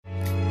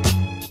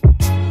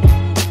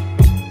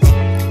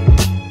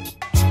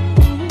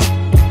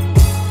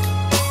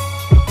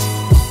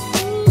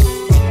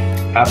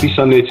Happy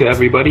Sunday to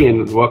everybody,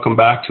 and welcome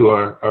back to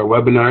our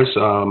webinars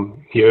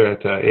here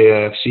at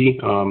AIFC.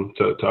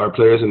 To our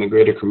players in the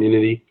greater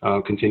community,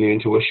 continuing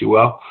to wish you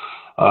well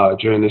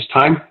during this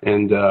time,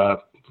 and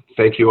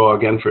thank you all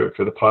again for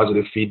the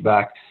positive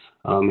feedback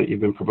that you've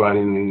been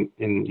providing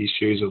in these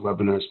series of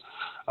webinars.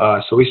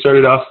 So we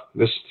started off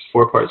this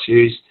 4-part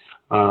series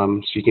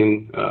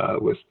speaking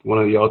with one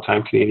of the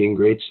all-time Canadian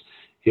greats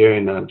here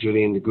in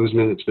Julian de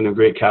Guzman. It's been a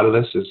great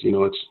catalyst, as you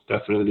know. It's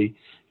definitely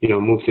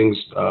move things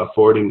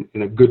forward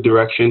in a good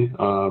direction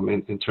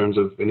in terms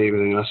of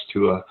enabling us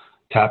to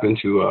tap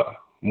into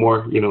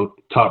more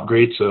top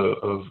greats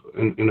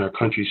in our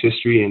country's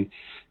history and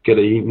get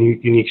a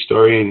unique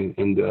story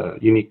and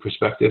unique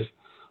perspective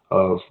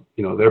of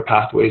their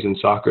pathways in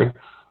soccer.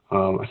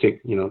 I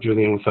think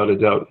Julian, without a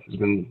doubt, has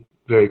been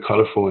very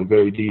colorful and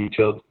very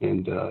detailed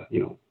and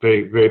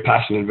very, very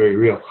passionate and very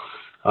real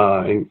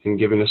in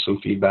giving us some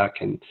feedback.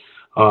 And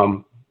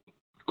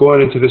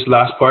going into this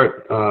last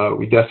part,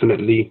 we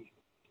definitely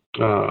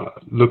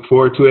look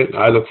forward to it.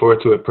 I look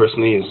forward to it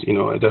personally, as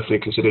I definitely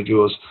consider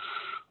Jules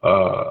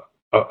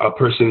a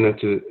person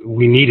that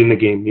we need in the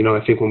game.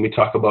 I think when we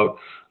talk about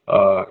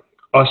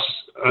us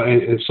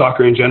in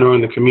soccer in general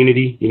in the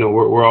community,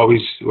 we're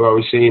always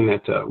saying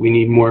that we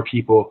need more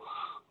people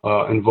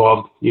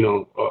involved,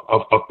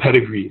 of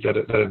pedigree that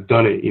have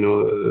done it.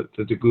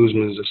 The de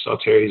Guzmans, the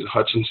Salteris, the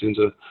Hutchinsons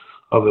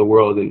of the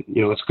world, and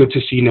it's good to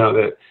see now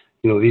that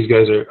these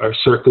guys are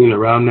circling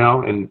around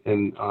now and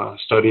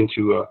starting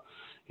to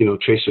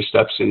trace their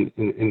steps in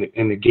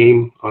the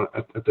game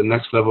at the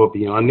next level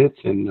beyond it.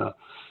 And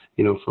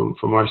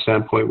from our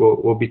standpoint,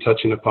 we'll be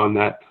touching upon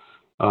that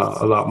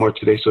a lot more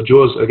today. So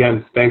Jules,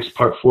 again, thanks,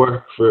 part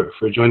 4,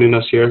 for joining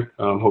us here.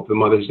 Hope the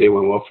Mother's Day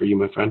went well for you,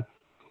 my friend.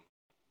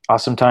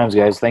 Awesome times,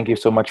 guys. Thank you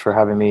so much for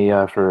having me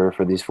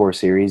for these 4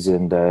 series,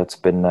 and it's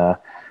been a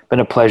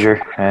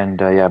pleasure.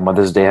 And yeah,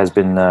 Mother's Day has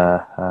been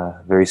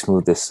very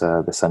smooth this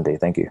Sunday.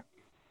 Thank you.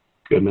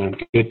 Good, man.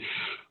 Good.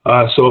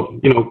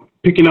 So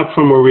picking up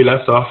from where we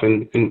left off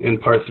in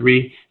part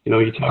 3,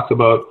 you talked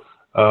about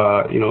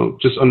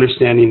just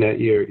understanding that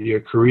your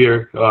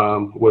career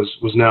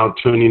was now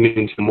turning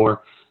into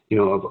more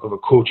of a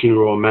coaching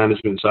role,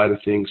 management side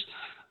of things.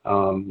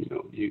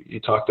 You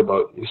talked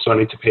about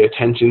starting to pay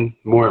attention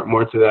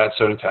more to that,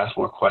 starting to ask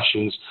more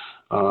questions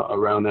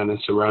around that, and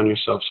surround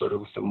yourself sort of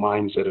with the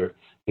minds that are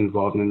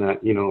involved in that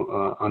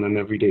on an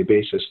everyday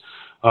basis.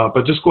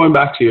 But just going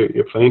back to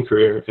your playing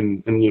career,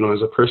 and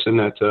as a person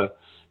that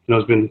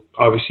has been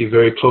obviously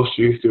very close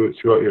to you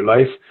throughout your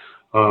life,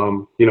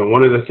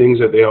 one of the things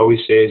that they always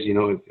say is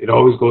it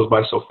always goes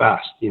by so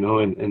fast,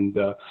 and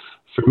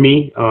for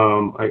me,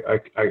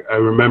 I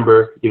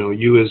remember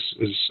you as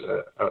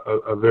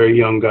a very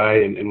young guy,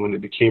 and when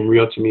it became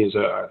real to me,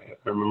 I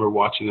remember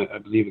watching I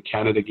believe a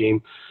Canada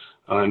game,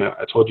 and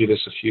I told you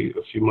this a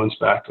few months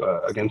back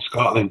against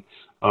Scotland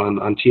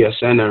on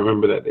TSN. I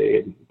remember that they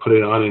had put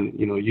it on, and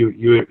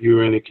you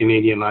were in the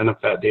Canadian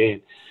lineup that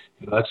day,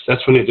 and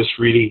that's when it just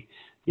really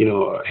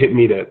hit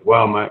me that,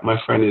 wow,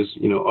 my friend is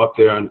up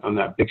there on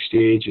that big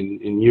stage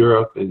in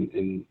Europe,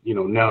 and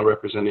now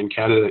representing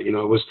Canada.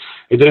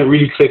 It didn't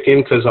really click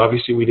in, because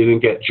obviously we didn't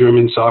get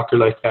German soccer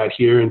like that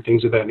here and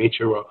things of that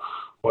nature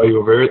while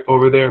you were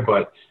over there.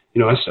 But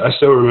I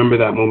still remember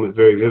that moment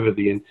very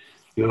vividly, and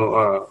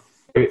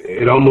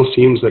it almost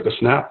seems like a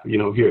snap.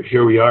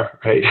 Here we are,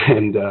 right?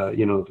 And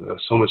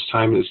so much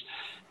time is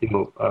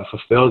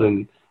fulfilled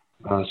and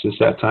since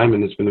that time,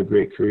 and it's been a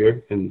great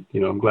career. And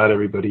I'm glad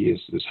everybody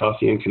is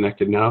healthy and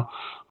connected now.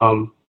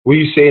 Will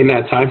you say in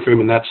that time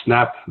frame, in that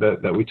snap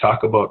that we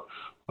talk about,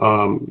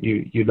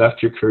 you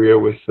left your career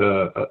with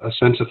a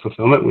sense of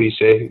fulfillment? Will you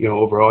say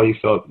overall you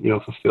felt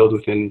fulfilled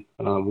within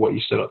what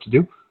you set out to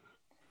do?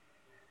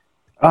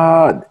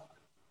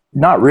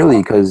 Not really,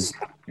 because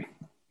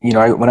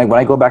when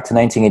I go back to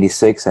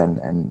 1986,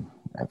 and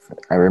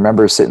I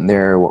remember sitting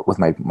there with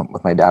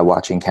my dad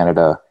watching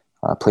Canada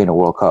play in a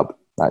World Cup.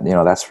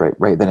 That's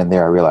right then and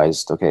there I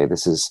realized, okay,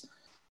 this is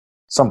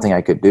something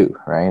I could do,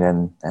 right?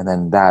 And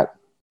then that,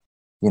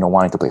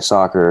 wanting to play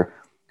soccer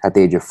at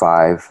the age of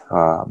 5,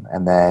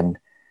 and then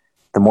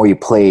the more you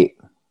play,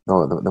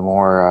 the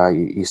more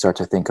you start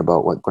to think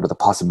about what are the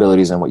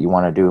possibilities and what you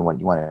want to do and what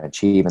you want to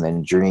achieve, and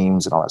then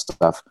dreams and all that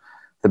stuff.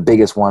 The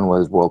biggest one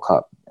was World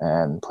Cup,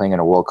 and playing in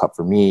a World Cup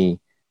for me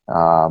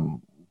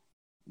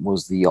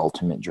was the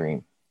ultimate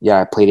dream. Yeah,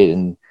 I played it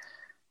in,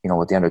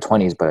 with the under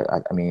 20s, but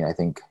I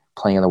think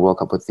playing in the World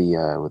Cup with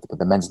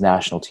the men's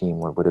national team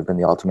would have been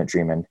the ultimate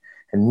dream, and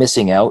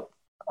missing out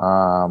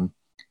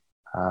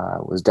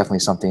was definitely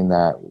something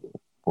that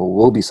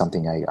will be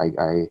something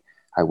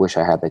I wish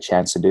I had the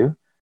chance to do.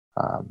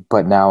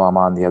 But now I'm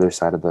on the other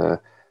side of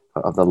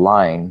the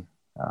line.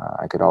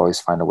 I could always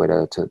find a way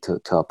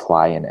to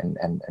apply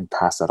and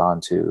pass that on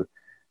to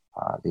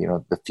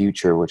the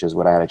future, which is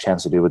what I had a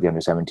chance to do with the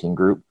under 17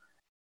 group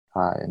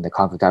in the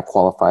CONCACAF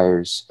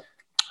qualifiers.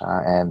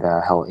 And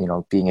how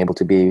being able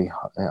to be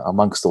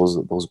amongst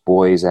those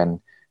boys and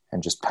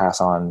just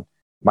pass on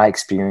my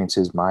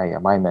experiences,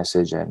 my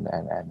message, and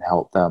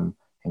help them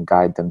and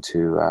guide them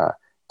to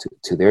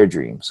to their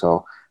dream.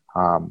 So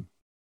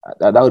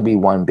that would be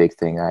one big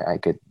thing. I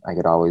could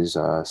always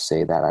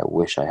say that I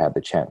wish I had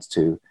the chance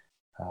to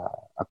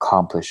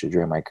accomplish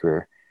during my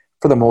career.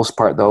 For the most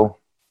part, though,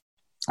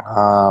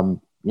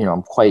 I'm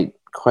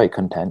quite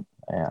content.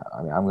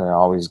 I mean, I'm going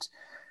to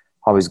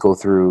always go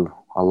through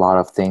a lot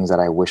of things that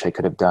I wish I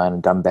could have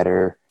done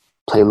better,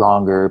 play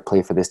longer,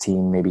 play for this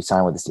team, maybe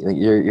sign with this team.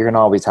 You're going to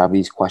always have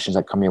these questions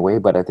that come your way,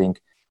 but I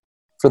think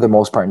for the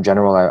most part in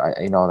general, I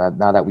that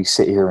now that we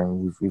sit here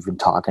and we've been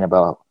talking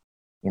about,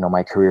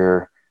 my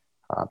career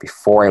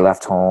before I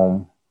left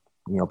home,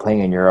 playing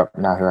in Europe,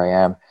 now here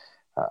I am.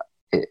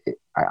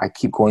 I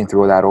keep going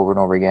through that over and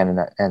over again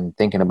and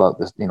thinking about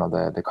this,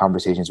 the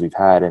conversations we've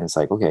had, and it's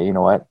like, okay, you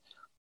know what?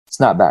 It's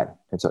not bad.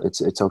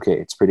 It's okay.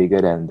 It's pretty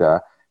good. And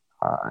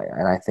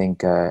I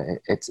think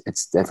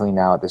it's definitely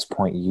now at this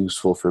point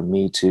useful for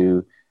me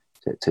to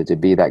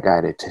be that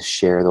guy to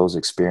share those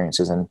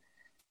experiences. And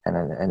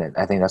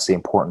I think that's the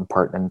important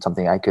part, and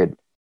something I could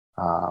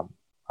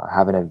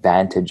have an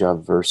advantage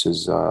of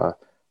versus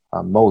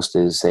most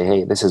is say,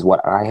 hey, this is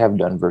what I have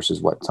done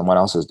versus what someone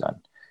else has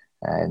done.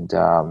 And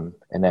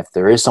if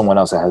there is someone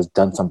else that has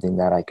done something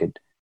that I could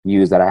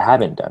use that I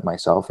haven't done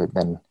myself,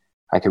 then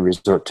I could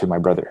resort to my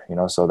brother,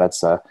 so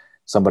that's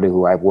somebody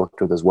who I've worked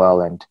with as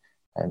well.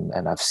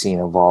 And I've seen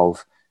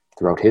evolve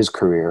throughout his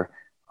career.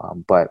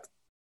 But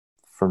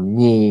for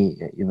me,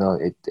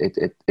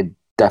 it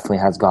definitely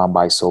has gone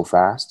by so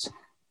fast.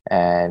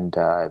 And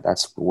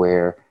that's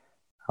where,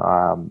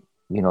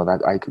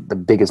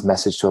 the biggest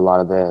message to a lot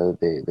of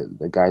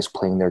the guys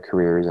playing their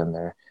careers, and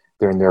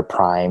they're in their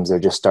primes, they're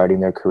just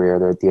starting their career,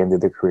 they're at the end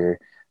of their career.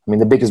 I mean,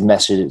 the biggest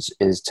message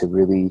is to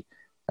really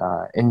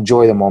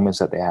enjoy the moments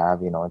that they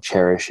have, and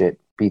cherish it,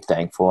 be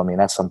thankful. I mean,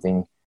 that's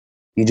something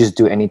you just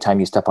do anytime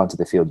you step onto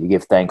the field. You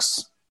give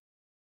thanks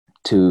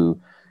to,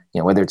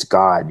 whether it's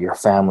God, your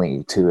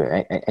family, to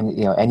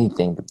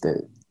anything,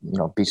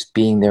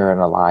 being there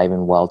and alive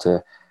and well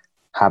to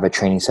have a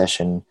training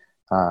session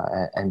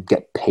and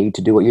get paid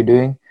to do what you're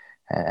doing,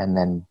 and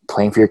then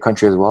playing for your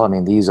country as well. I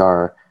mean, these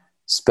are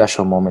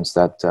special moments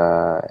that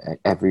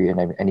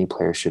any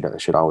player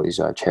should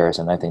always cherish.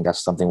 And I think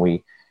that's something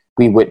we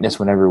witness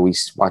whenever we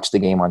watch the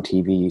game on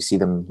TV. You see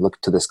them look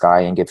to the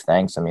sky and give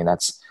thanks. I mean,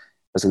 that's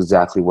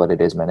exactly what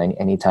it is, man.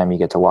 Anytime you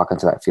get to walk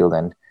into that field,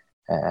 and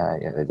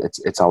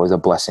it's always a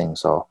blessing.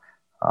 So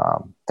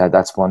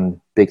that's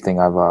one big thing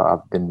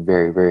I've been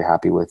very, very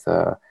happy with,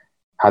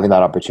 having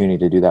that opportunity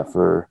to do that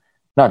for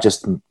not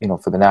just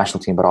for the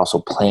national team, but also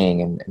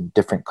playing in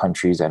different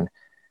countries and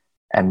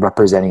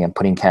representing and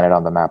putting Canada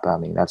on the map. I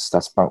mean, that's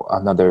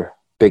another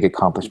big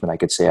accomplishment I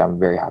could say I'm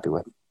very happy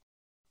with.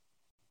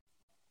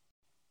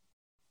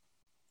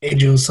 Hey,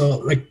 Joe,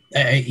 so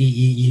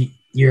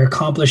your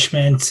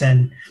accomplishments,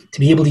 and to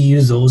be able to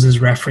use those as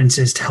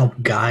references to help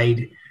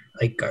guide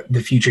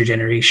the future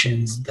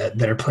generations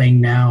that are playing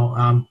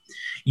now.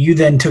 You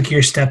then took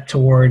your step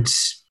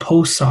towards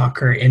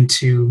post-soccer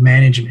into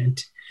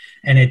management,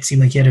 and it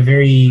seemed like you had a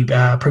very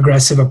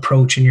progressive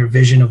approach in your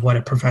vision of what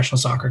a professional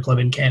soccer club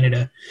in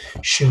Canada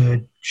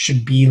should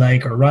be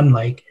like or run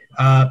like.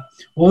 What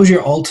was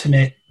your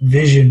ultimate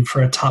vision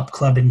for a top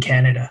club in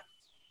Canada,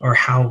 or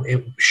how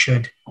it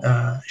should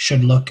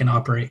look and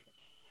operate?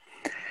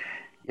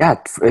 Yeah,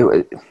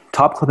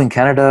 top club in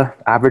Canada,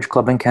 average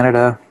club in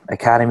Canada,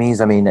 academies.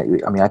 I mean,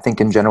 I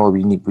think in general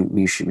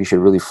we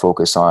should really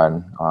focus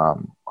on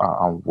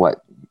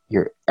what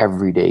your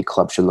everyday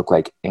club should look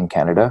like in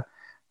Canada.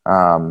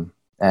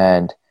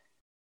 And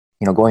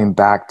going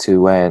back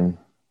to when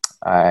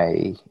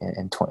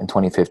in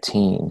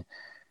 2015,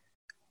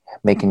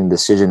 making the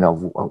decision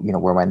of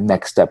where my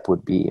next step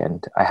would be,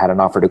 and I had an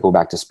offer to go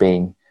back to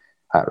Spain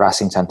at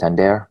Racing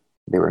Santander.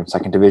 They were in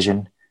second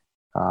division.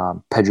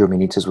 Pedro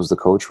Benitez was the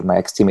coach, my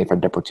ex-teammate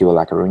from Deportivo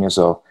La Coruña.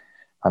 So,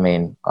 I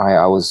mean,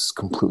 I was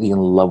completely in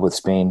love with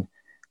Spain.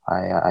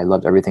 I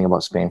loved everything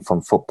about Spain,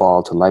 from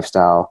football to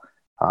lifestyle.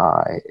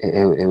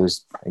 It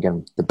was,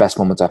 again, the best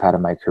moments I've had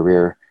in my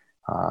career,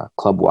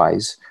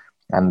 club-wise.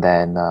 And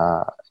then,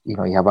 you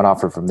have an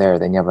offer from there.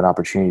 Then you have an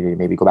opportunity to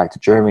maybe go back to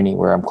Germany,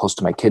 where I'm close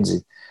to my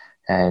kids,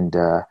 and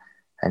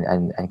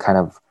kind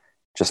of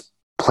just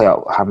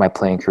have my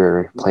playing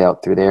career play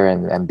out through there,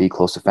 and be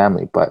close to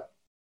family. But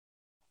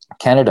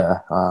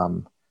Canada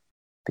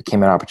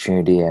became an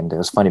opportunity, and it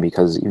was funny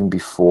because even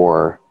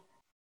before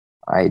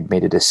I had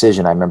made a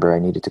decision, I remember I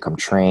needed to come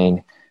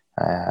train,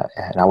 and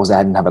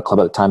I didn't have a club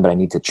at the time, but I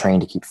needed to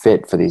train to keep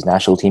fit for these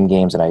national team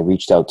games, and I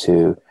reached out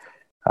to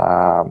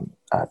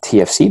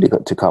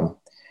TFC to come,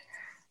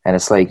 and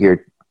it's like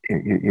you're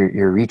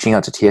reaching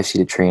out to TFC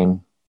to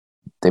train.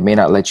 They may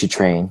not let you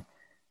train,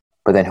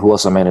 but then who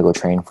else am I going to go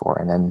train for?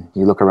 And then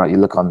you look around, you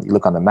look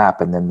on the map,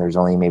 and then there's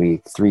only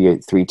maybe three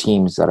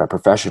teams that are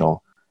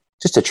professional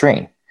just to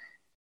train.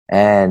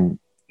 And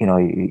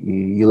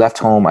you left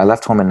home. I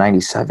left home in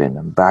 '97.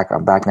 I'm back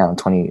now in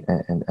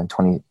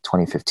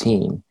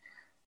 2015,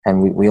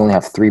 and we only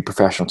have 3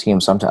 professional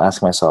teams. So I'm to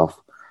ask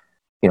myself,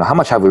 how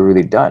much have we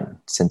really done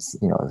since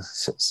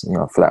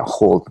for that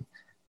whole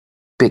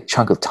big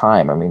chunk of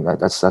time? I mean,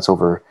 that's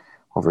over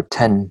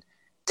 10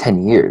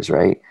 10 years,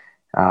 right?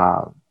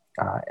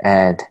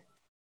 And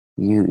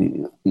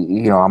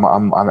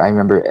I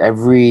remember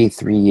every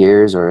 3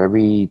 years or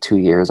every 2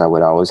 years, I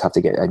would always have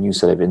to get a new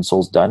set of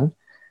insoles done.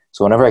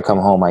 So whenever I come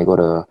home, I go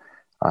to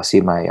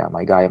see my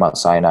guy at Mount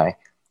Sinai,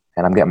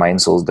 and I'm getting my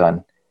insoles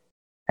done.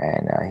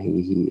 And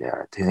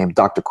his name is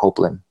Dr.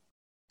 Copeland.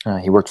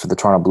 He worked for the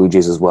Toronto Blue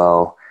Jays as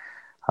well.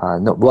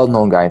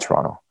 Well-known guy in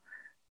Toronto.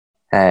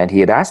 And he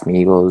had asked me,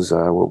 he goes,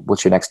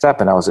 what's your next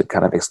step? And I was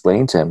kind of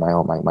explaining to him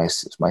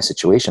my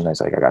situation. I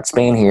was like, I got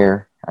Spain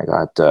here. I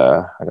got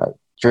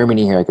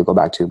Germany here I could go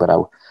back to, but I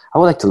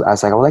would like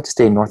to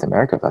stay in North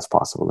America if that's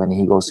possible. And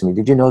he goes to me,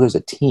 did you know there's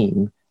a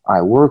team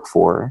I work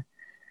for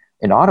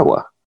in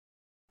Ottawa?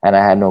 And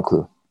I had no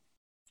clue.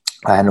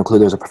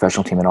 There's a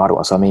professional team in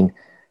Ottawa. So, I mean,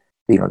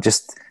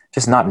 just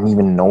not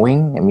even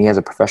knowing, and me as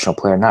a professional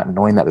player, not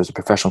knowing that there's a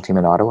professional team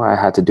in Ottawa, I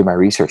had to do my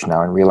research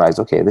now and realize,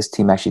 okay, this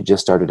team actually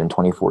just started in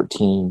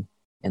 2014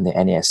 in the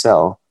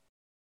NASL.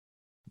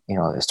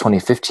 It's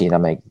 2015.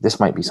 I'm like, this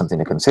might be something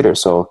to consider.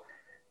 So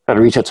I had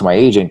to reach out to my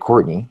agent,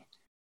 Courtney,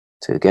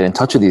 to get in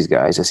touch with these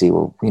guys to see,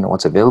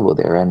 what's available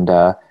there. And,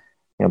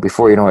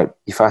 before you know it,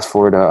 you fast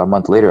forward a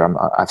month later,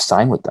 I've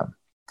signed with them.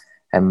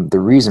 And the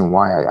reason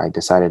why I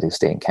decided to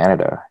stay in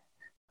Canada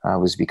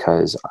was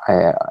because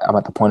I'm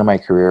at the point of my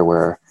career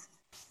where,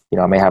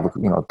 I may have,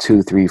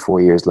 2, 3,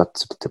 4 years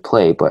left to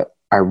play, but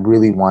I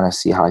really want to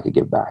see how I could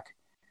give back.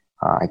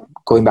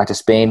 Going back to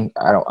Spain,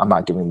 I'm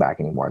not giving back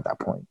anymore at that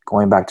point.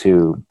 Going back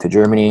to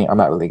Germany, I'm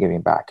not really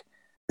giving back.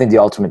 I think the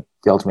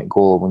ultimate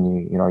goal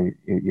when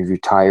you've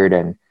retired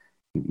and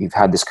you've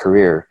had this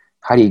career,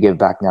 how do you give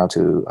back now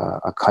to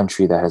a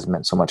country that has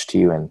meant so much to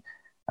you? And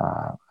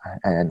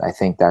I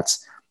think that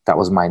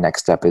was my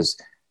next step, is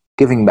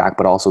giving back,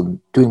 but also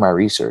doing my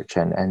research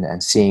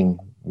and seeing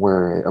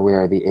where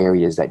are the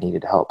areas that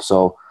needed help.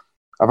 So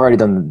I've already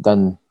done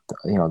the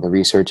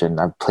research, and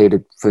I've played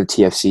it for the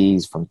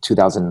TFCs from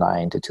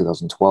 2009 to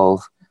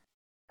 2012.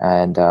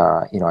 And,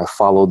 I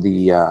followed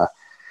the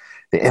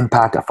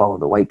Impact, I followed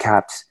the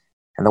Whitecaps.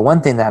 And the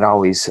one thing that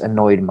always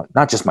annoyed,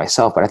 not just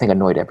myself, but I think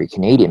annoyed every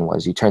Canadian,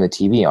 was you turn the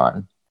TV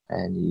on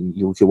and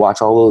you could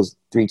watch all those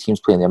 3 teams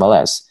play in the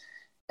MLS,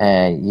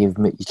 and you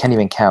can't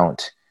even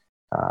count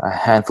a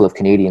handful of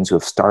Canadians who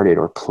have started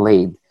or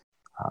played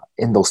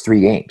in those 3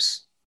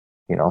 games.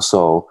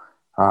 So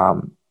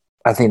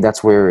I think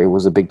that's where it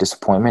was a big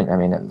disappointment. I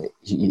mean, and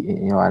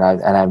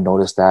I've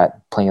noticed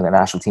that playing in the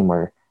national team,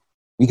 where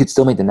you could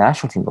still make the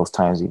national team those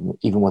times,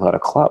 even without a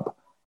club,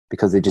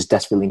 because they just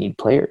desperately need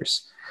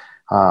players.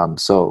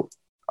 So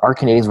our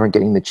Canadians weren't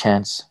getting the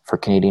chance for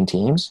Canadian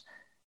teams.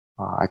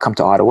 I come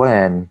to Ottawa,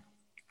 and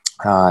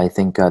I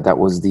think that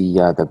was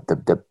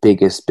the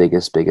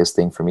biggest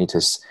thing for me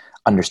to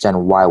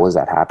understand why was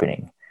that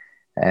happening.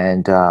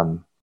 And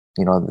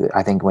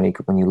I think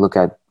when you look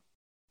at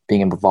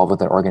being involved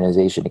with an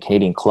organization, a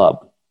Canadian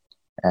club,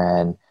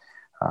 and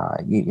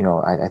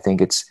I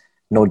think it's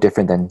no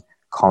different than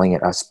calling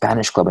it a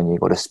Spanish club. And you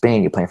go to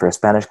Spain, you're playing for a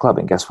Spanish club,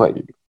 and guess what?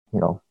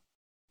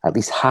 At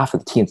least half of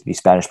the teams to be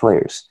Spanish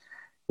players.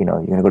 You're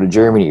going to go to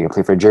Germany, you're going to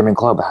play for a German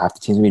club, half the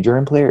teams will be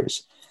German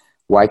players.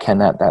 Why can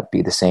that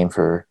be the same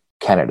for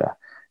Canada?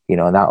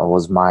 And that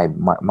was my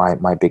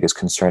biggest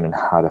concern in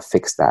how to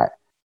fix that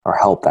or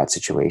help that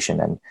situation.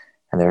 And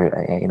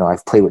there,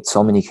 I've played with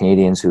so many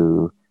Canadians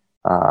who,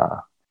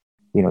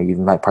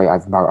 I've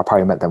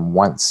probably met them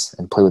once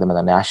and played with them in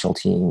the national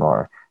team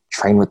or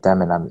trained with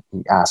them, and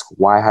you ask,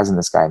 why hasn't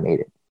this guy made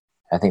it?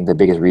 I think the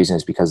biggest reason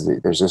is because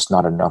there's just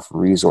not enough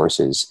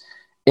resources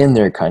in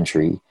their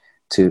country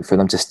for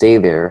them to stay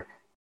there,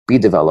 be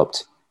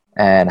developed,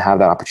 and have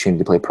that opportunity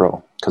to play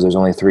pro, because there's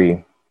only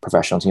 3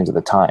 professional teams at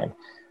the time.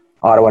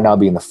 Ottawa now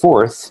being the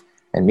 4th,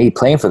 and me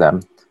playing for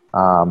them,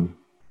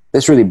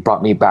 this really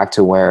brought me back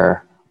to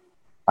where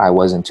I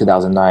was in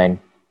 2009,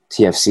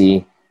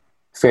 TFC,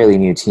 fairly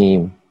new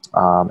team,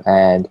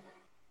 and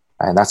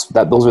those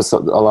were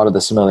a lot of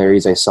the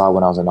similarities I saw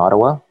when I was in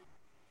Ottawa.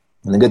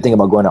 And the good thing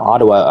about going to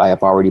Ottawa, I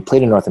have already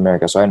played in North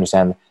America, so I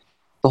understand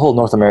the whole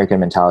North American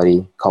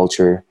mentality,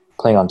 culture,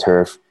 playing on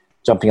turf,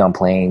 jumping on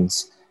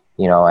planes.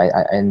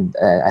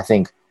 I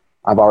think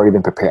I've already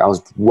been prepared. I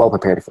was well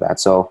prepared for that.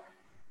 So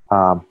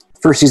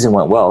first season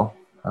went well.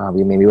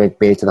 We made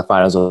it to the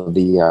finals of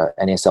the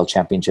NASL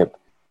championship,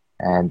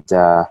 and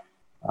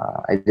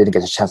I didn't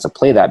get a chance to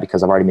play that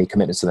because I've already made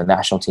commitments to the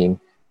national team.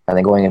 And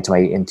then going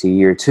into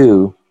year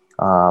 2,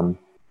 I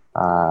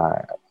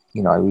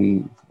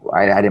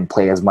didn't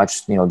play as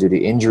much, due to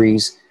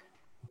injuries,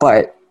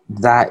 but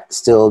that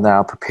still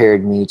now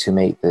prepared me to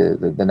make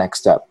the next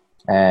step.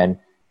 And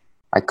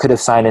I could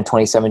have signed in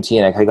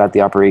 2017. I could have got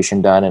the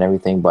operation done and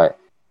everything, but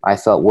I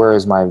felt, where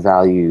is my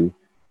value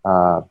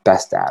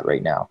best at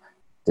right now?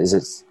 Is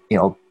it,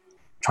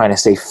 trying to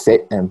stay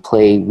fit and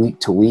play week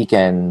to week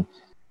and,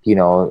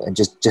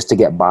 just to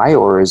get by?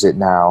 Or is it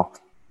now,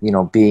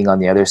 being on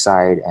the other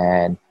side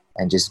and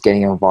just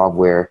getting involved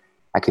where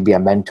I could be a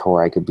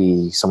mentor, I could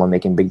be someone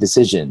making big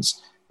decisions,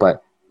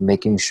 but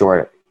making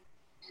sure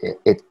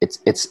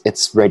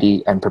it's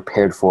ready and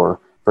prepared for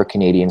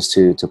Canadians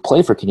to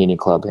play for Canadian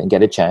club and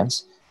get a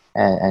chance,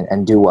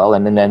 and do well,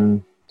 and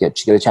then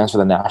get a chance for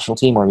the national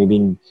team, or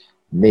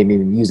maybe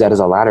use that as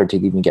a ladder to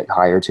even get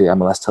higher to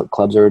MLS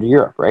clubs or to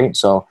Europe, right?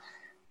 So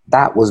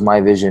that was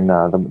my vision.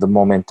 The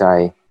moment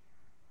I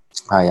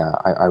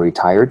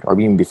retired, or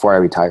even before I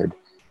retired,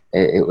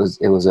 it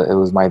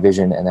was my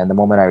vision. And then the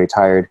moment I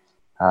retired,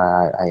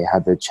 I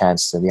had the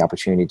chance and the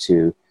opportunity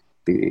to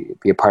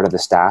be a part of the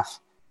staff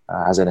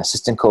as an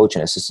assistant coach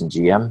and assistant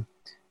GM.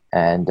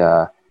 And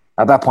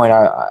at that point,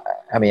 I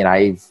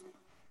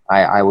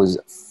was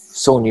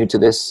so new to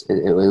this.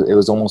 It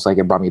was almost like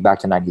it brought me back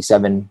to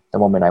 '97, the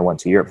moment I went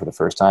to Europe for the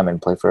first time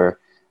and played for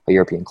a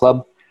European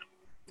club.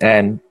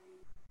 And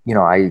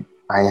I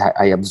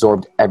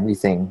absorbed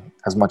everything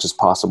as much as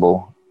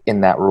possible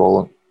in that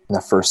role in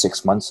the first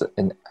 6 months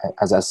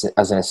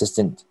as an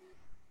assistant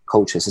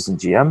coach, assistant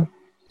GM.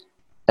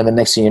 And the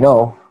next thing you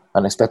know,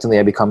 unexpectedly,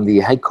 I become the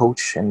head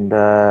coach and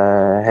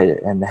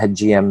the head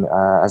GM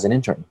as an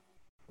intern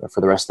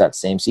for the rest of that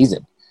same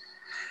season.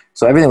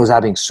 So everything was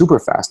happening super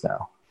fast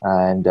now,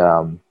 and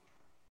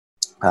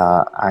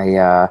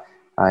I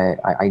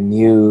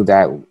knew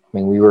that. I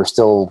mean, we were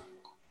still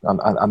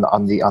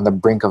on the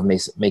brink of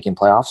making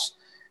playoffs.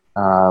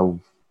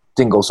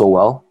 Didn't go so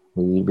well.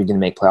 We didn't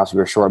make playoffs. We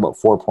were short about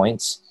 4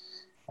 points,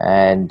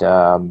 and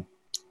then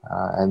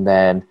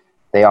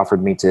they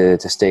offered me to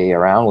stay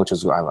around, which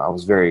was I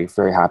was very,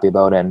 very happy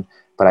about.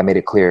 But I made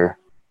it clear,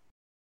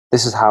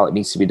 this is how it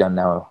needs to be done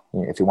now.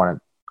 If you want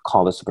to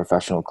call this a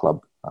professional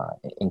club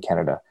in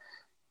Canada,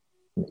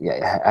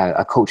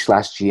 a coach /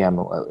 GM,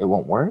 it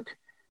won't work.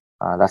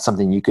 That's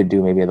something you could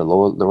do maybe at the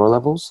lower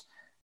levels,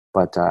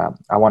 but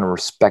I want to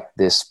respect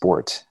this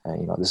sport.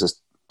 This is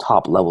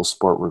top level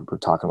sport we're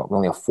talking about. We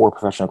only have 4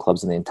 professional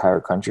clubs in the entire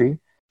country,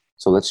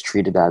 so let's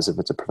treat it as if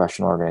it's a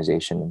professional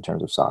organization in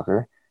terms of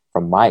soccer.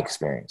 From my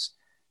experience,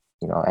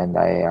 and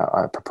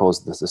I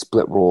proposed the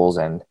split roles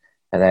and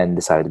then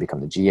decided to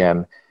become the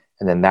GM,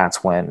 and then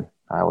that's when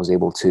I was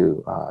able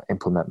to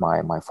implement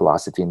my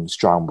philosophy and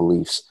strong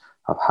beliefs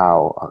of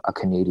how a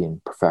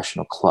Canadian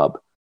professional club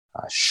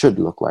should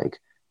look like.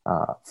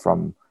 I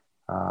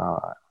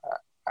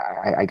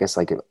guess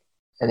like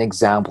an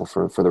example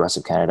for the rest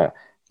of Canada,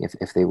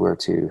 if they were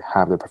to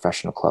have their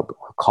professional club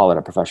or call it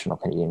a professional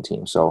Canadian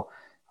team. So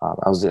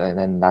and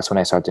then that's when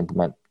I started to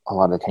implement a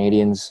lot of the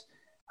Canadians.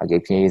 I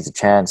gave Canadians a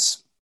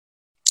chance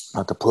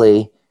to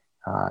play,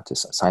 to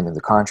sign them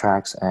the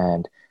contracts,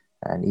 and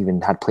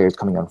even had players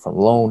coming on from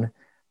loan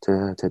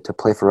to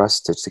play for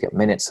us, to get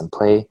minutes and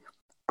play,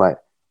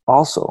 but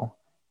also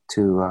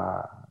to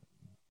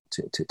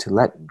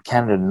let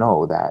Canada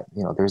know that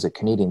there's a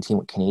Canadian team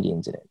with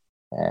Canadians in it,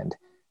 and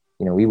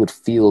we would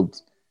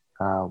field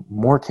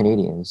more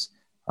Canadians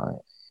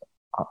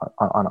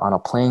on a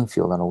playing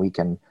field on a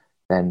weekend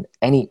than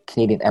any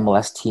Canadian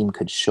MLS team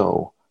could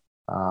show.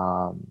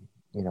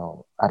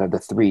 Out of the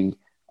 3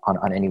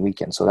 on any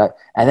weekend. So that,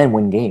 and then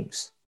win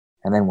games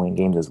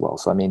as well.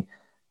 So, I mean,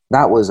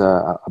 that was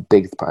a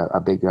big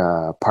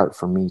part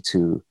for me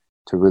to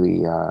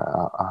really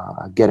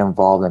get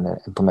involved and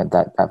implement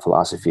that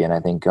philosophy. And I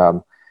think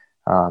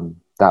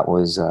that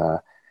was,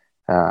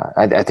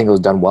 I think it was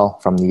done well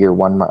from the year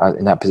 1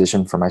 in that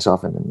position for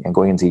myself, and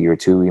going into year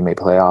 2, we made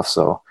playoffs.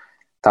 So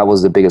that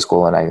was the biggest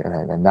goal.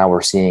 And now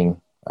we're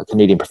seeing a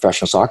Canadian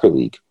Professional Soccer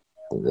League,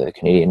 the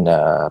Canadian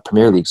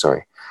Premier League,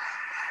 sorry,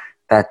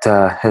 that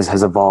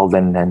has evolved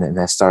and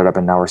has started up,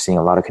 and now we're seeing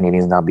a lot of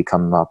Canadians now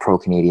become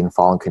pro-Canadian,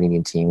 fallen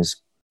Canadian teams,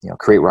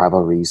 create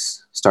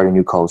rivalries, start a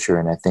new culture,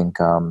 and I think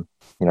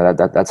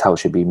that's how it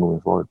should be moving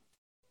forward.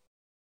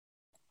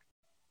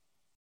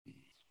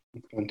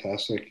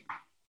 Fantastic.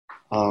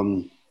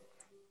 Let's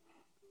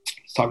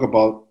talk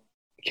about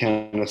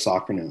Canada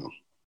Soccer now,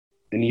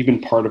 and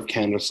even part of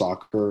Canada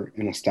Soccer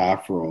in a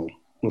staff role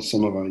with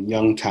some of our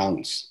young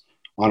talents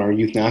on our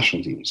youth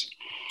national teams.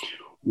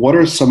 What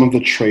are some of the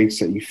traits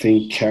that you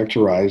think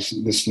characterize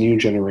this new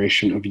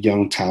generation of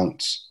young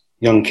talents,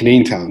 young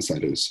Canadian talents,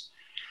 that is?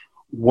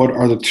 What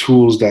are the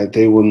tools that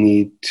they will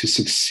need to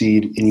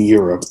succeed in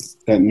Europe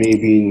that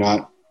maybe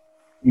not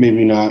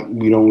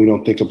we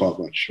don't think about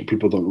much, or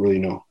people don't really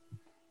know?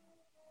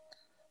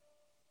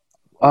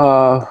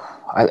 For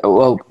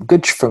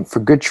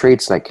good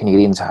traits like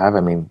Canadians have,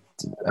 I mean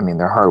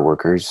they're hard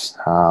workers,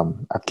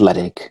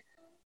 athletic,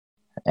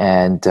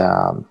 and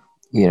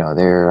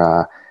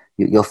they're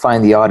you'll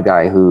find the odd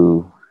guy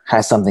who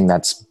has something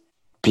that's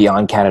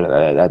beyond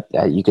Canada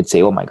that you could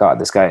say, oh my God,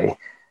 this guy,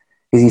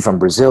 is he from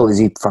Brazil? Is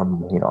he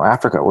from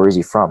Africa? Where is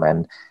he from?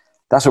 And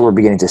that's what we're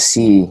beginning to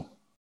see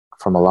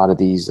from a lot of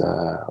these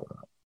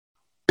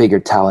bigger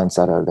talents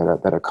that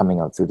are coming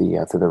out through the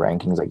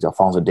rankings, like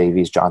Alphonso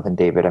Davies, Jonathan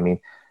David. I mean,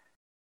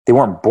 they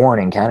weren't born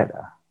in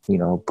Canada,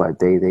 but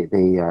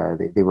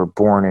they were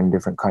born in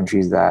different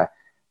countries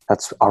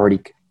that's already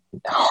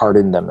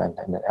hardened them,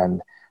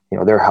 and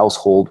their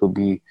household will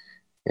be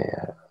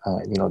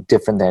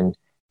different than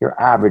your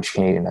average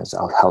Canadian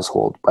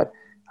household. But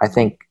I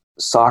think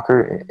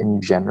soccer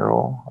in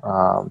general,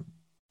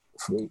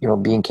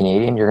 being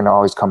Canadian, you're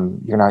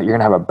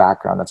gonna have a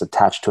background that's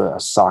attached to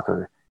a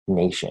soccer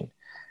nation,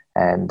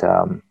 and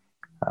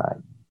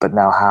but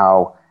now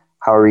how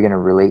are we going to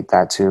relate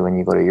that to when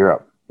you go to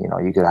Europe? You know,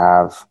 you could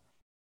have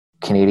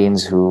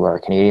Canadians who are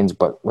Canadians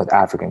but with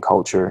African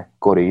culture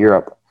go to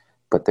Europe,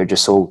 but they're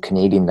just so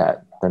Canadian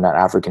that they're not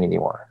African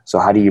anymore. So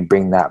how do you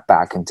bring that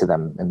back into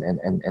them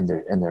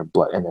in their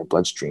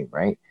bloodstream,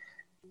 right?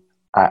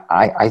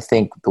 I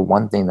think the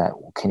one thing that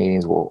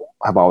Canadians will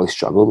have always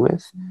struggled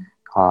with,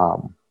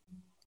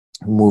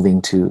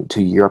 moving to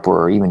Europe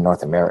or even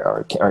North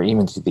America or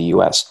even to the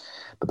US,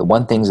 but the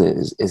one thing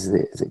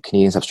that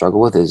Canadians have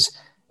struggled with is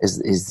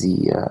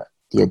the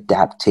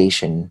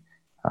adaptation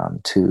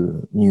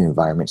to new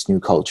environments, new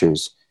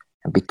cultures,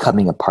 and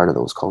becoming a part of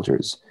those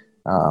cultures.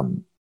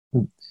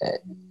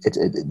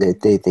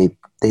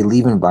 They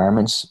leave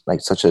environments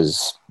like such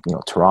as, you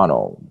know,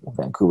 Toronto,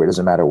 Vancouver,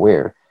 doesn't matter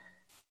where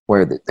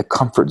the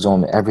comfort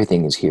zone,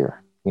 everything is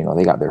here. You know,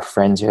 they got their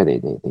friends here.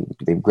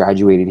 They've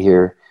graduated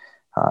here,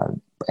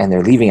 and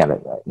they're leaving at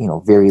a, you know,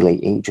 very late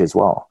age as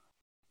well.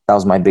 That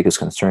was my biggest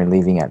concern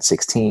leaving at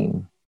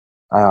 16.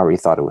 I already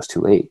thought it was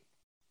too late.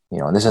 You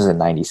know, and this is in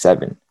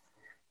 97.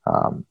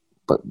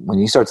 But when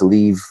you start to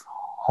leave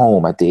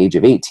home at the age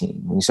of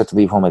 18, when you start to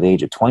leave home at the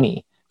age of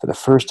 20 for the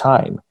first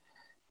time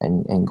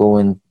and go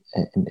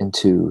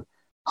into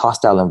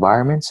hostile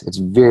environments, it's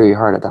very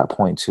hard at that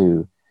point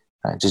to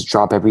just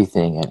drop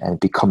everything and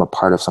become a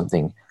part of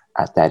something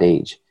at that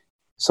age.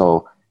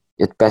 So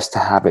it's best to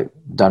have it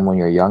done when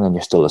you're young and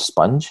you're still a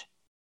sponge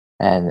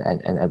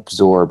and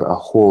absorb a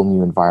whole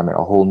new environment,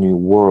 a whole new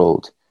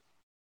world,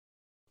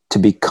 to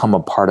become a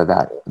part of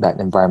that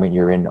environment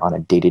you're in on a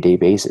day-to-day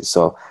basis.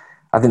 So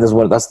I think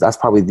that's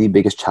probably the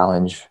biggest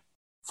challenge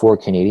for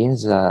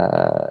Canadians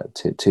to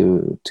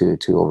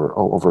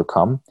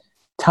overcome.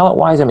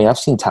 Talent-wise, I mean, I've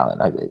seen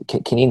talent.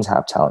 Canadians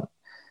have talent,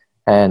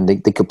 and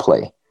they could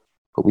play.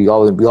 But we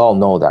all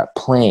know that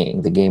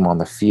playing the game on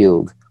the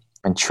field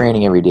and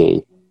training every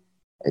day,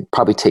 it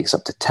probably takes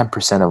up to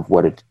 10% of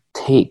what it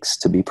takes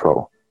to be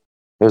pro.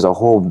 There's a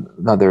whole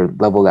another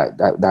level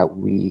that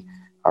we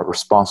are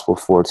responsible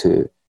for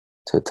to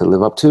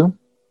live up to,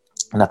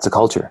 and that's the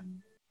culture.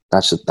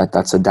 That's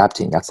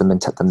adapting. That's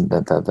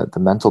the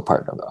mental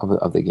part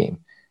of the game.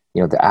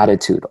 You know, the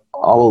attitude,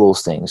 all of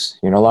those things.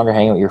 You're no longer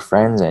hanging with your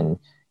friends, and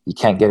you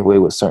can't get away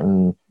with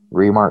certain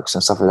remarks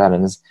and stuff like that.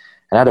 And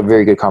I had a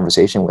very good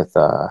conversation with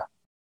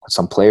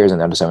some players in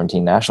the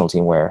under-17 national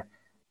team where,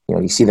 you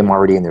know, you see them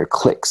already in their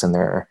cliques and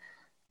they're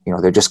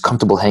just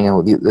comfortable hanging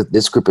with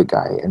this group of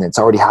guy, and it's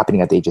already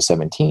happening at the age of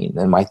 17.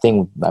 And my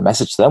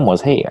message to them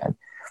was, hey, man,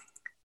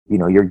 you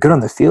know, you're good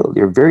on the field.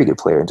 You're a very good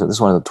player. And so this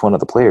is one of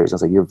the players. I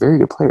was like, you're a very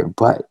good player,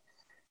 but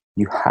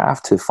you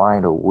have to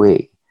find a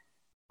way.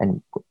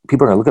 And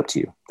people are going to look up to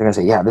you. They're going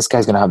to say, yeah, this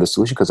guy's going to have the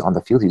solution because on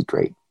the field he's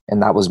great.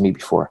 And that was me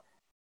before.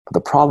 But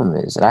the problem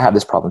is, and I had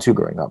this problem too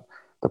growing up,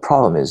 the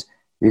problem is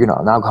you're going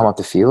to now come off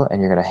the field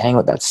and you're going to hang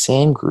with that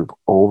same group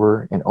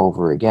over and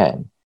over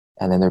again.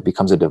 And then there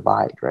becomes a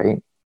divide,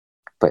 right?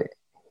 But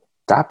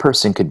that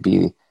person could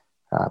be,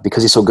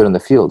 because he's so good on the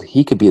field,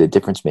 he could be the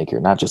difference maker,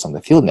 not just on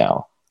the field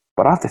now,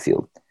 but off the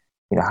field.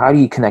 You know, how do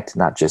you connect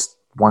not just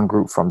one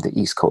group from the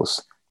East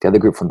Coast, the other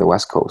group from the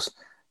West Coast,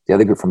 the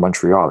other group from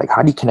Montreal? Like,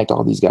 how do you connect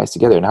all these guys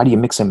together? And how do you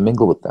mix and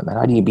mingle with them? And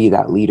how do you be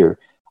that leader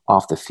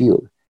off the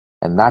field?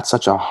 And that's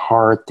such a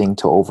hard thing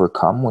to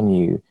overcome when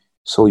you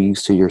so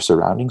used to your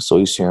surroundings, so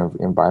used to your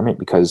environment,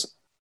 because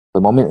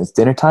the moment it's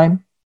dinner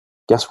time,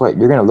 guess what?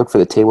 You're going to look for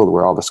the table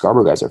where all the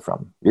Scarborough guys are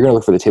from. You're going to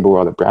look for the table where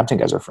all the Brampton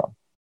guys are from,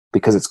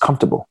 because it's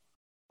comfortable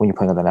when you're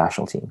playing on the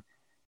national team.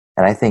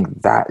 And I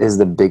think that is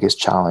the biggest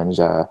challenge,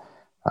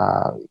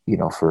 you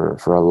know,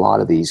 for a lot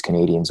of these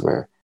Canadians,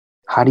 where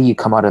how do you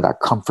come out of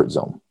that comfort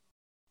zone?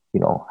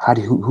 You know,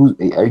 who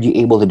are you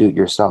able to do it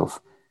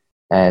yourself?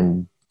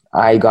 And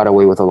I got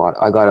away with a lot.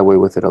 I got away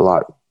with it a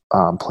lot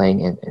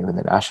playing in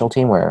the national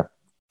team, where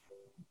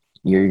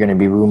you're going to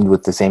be roomed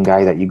with the same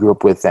guy that you grew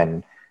up with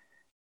and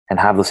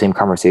have the same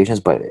conversations,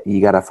 but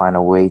you got to find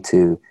a way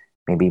to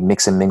maybe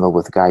mix and mingle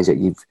with guys that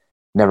you've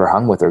never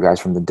hung with, or guys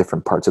from the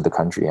different parts of the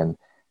country. And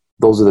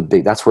those are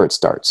that's where it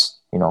starts,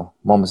 you know,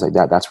 moments like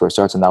that. That's where it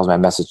starts. And that was my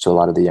message to a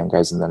lot of the young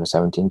guys in the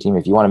under-17 team.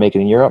 If you want to make it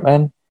in Europe,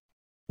 man,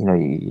 you know,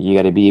 you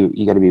got to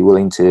be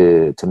willing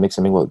to mix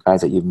and mingle with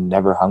guys that you've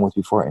never hung with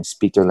before and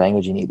speak their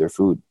language and eat their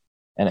food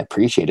and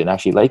appreciate it and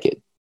actually like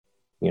it,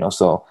 you know.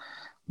 So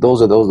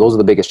those are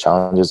the biggest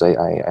challenges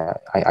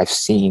I've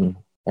seen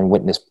and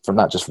witnessed, from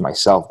not just for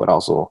myself, but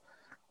also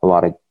a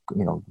lot of,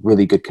 you know,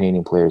 really good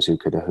Canadian players who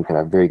could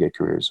have very good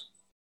careers.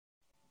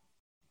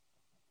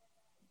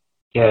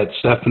 Yeah,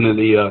 it's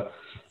definitely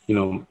you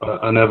know,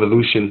 an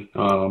evolution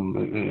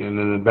and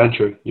an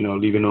adventure. You know,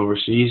 leaving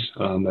overseas.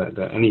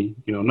 That any,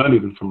 you know, not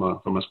even from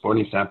a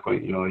sporting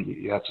standpoint. You know,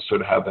 you have to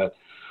sort of have that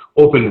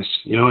openness,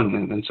 you know,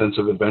 and sense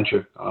of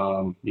adventure.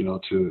 You know,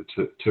 to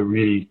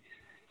really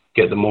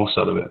get the most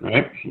out of it,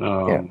 right?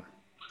 Yeah.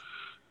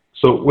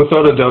 So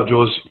without a doubt,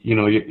 Jules, you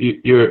know,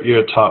 you're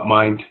a top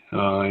mind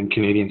in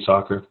Canadian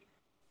soccer.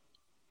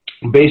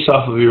 Based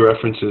off of your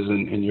references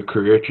and your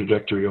career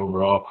trajectory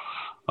overall,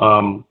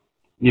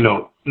 you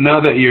know,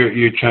 now that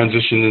you're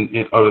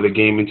transitioning out of the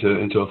game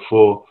into a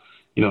full,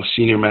 you know,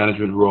 senior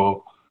management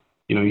role,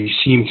 you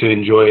seem to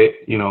enjoy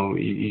it.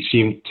 You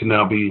seem to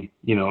now be,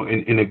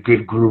 in a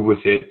good groove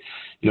with it.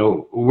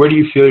 Where do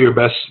you feel you're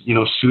best,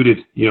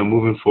 suited,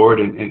 moving forward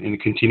and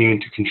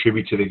continuing to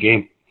contribute to the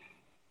game?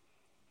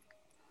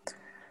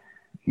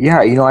 Yeah,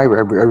 I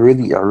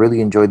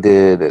really enjoyed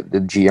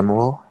the GM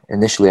role.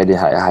 Initially, I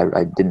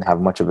didn't have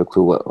much of a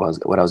clue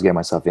what I was getting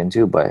myself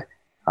into, but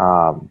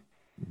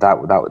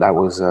that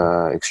was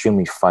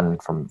extremely fun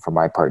from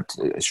my part.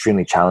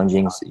 Extremely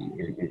challenging. So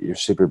you're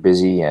super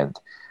busy, and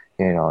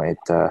it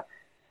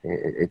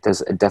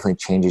definitely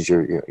changes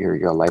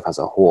your life as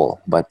a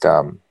whole. But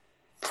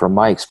from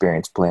my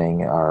experience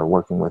playing or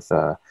working with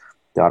the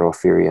Ottawa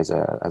Fury as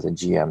a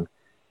GM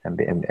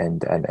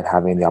and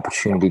having the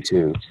opportunity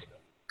to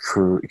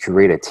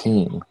create a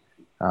team,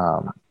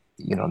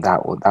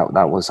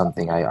 that was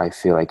something I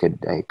feel I could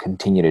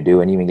continue to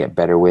do and even get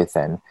better with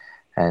and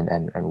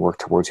work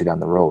towards it down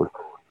the road.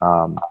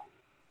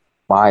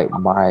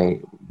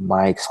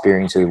 My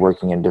experiences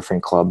working in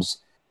different clubs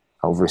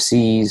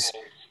overseas,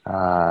 in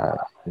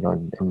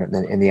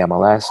the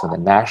MLS and the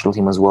national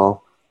team as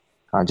well,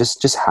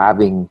 just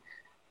having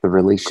the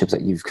relationships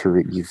that you've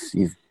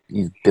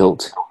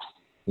built,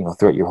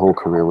 throughout your whole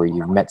career, where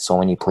you've met so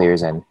many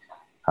players, and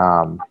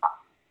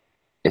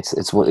it's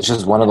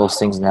just one of those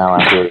things now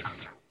after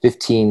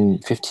 15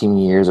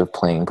 years of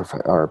playing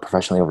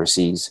professionally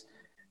overseas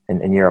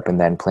in Europe, and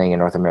then playing in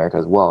North America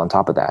as well. On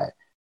top of that,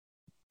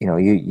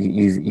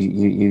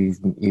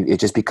 it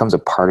just becomes a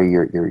part of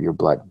your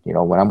blood.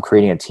 When I'm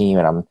creating a team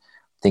and I'm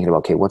thinking about,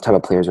 okay, what type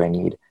of players do I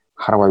need?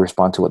 How do I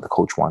respond to what the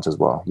coach wants as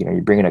well?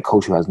 You bring in a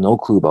coach who has no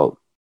clue about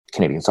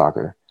Canadian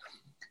soccer,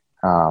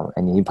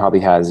 and he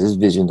probably has his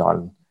visions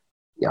on,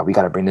 we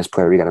got to bring this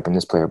player,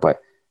 but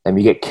then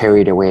we get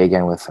carried away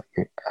again with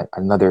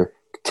another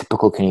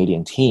typical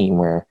Canadian team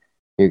where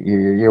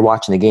you're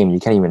watching the game and you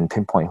can't even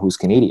pinpoint who's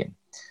Canadian.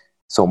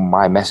 So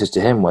my message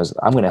to him was,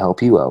 I'm going to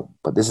help you out,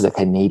 but this is a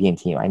Canadian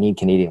team. I need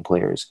Canadian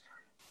players.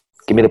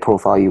 Give me the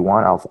profile you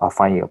want. I'll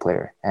find you a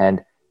player.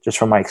 And just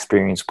from my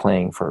experience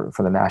playing for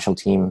the national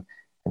team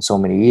in so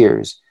many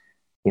years,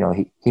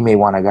 he may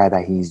want a guy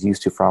that he's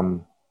used to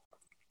from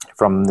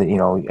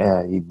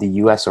the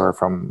US or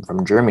from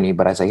Germany,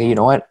 but I say, hey, you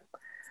know what?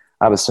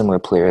 I have a similar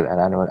player, and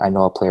I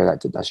know a player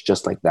that's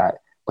just like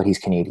that, but he's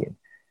Canadian,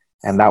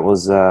 and that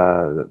was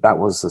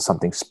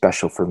something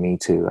special for me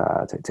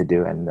to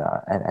do and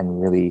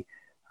really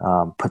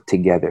put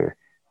together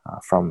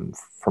from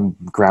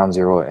ground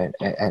zero and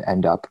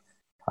end up.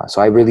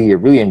 So I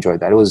really enjoyed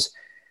that. It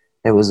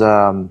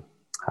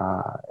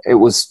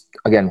was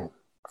again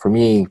for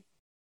me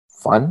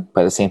fun,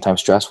 but at the same time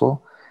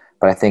stressful.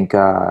 But I think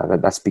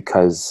that's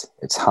because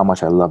it's how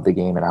much I love the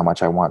game and how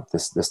much I want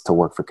this to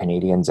work for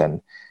Canadians,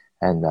 and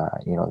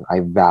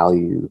I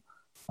value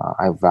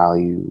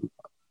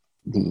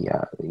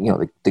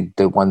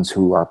the ones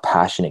who are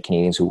passionate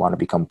Canadians who want to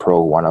become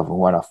pro, who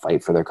want to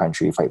fight for their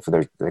country, fight for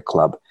their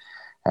club,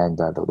 and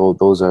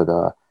those are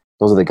the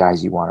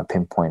guys you want to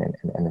pinpoint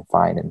and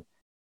find,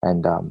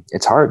 and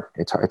it's hard.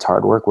 It's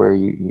hard work where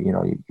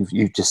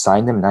you just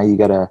signed them. Now you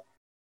gotta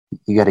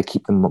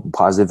keep them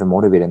positive and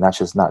motivated, and that's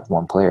just not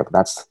one player, but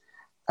that's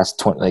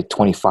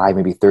 25,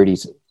 maybe 30,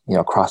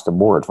 across the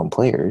board from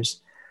players.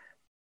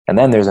 And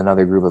then there's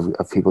another group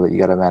of people that you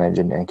got to manage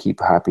and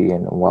keep happy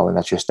and well, and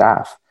that's your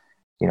staff,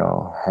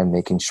 and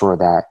making sure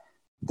that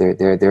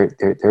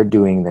they're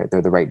doing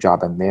the right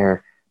job and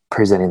they're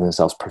presenting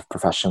themselves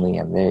professionally,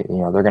 and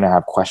they're going to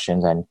have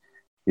questions, and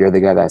you're the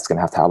guy that's going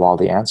to have all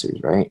the answers,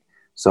 right?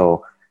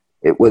 So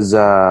it was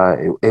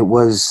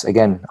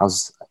again,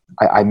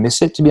 I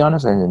miss it, to be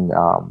honest, and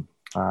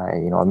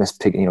I miss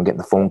getting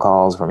the phone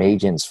calls from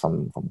agents,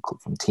 from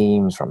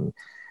teams, from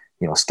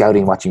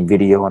scouting, watching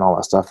video, and all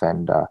that stuff,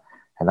 and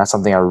that's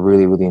something I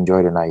really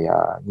enjoyed, and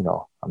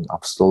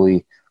I'm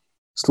slowly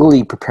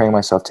preparing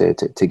myself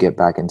to get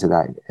back into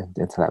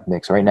that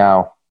mix. Right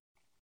now,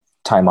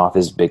 time off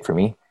is big for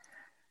me.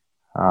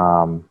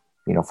 From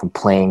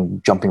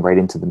playing, jumping right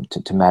into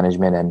to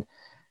management,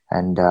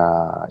 and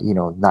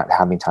not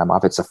having time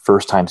off. It's the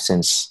first time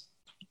since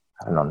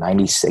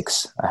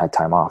 96 I had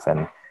time off,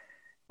 and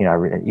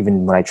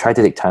even when I tried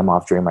to take time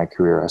off during my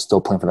career, I was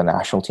still playing for the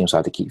national team, so I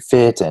had to keep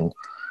fit. And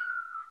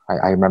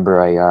I remember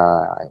I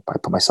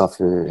put myself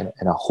in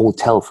a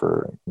hotel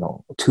for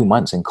 2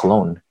 months in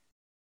Cologne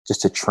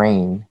just to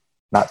train,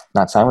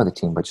 not sign with the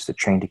team, but just to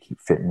train to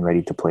keep fit and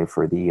ready to play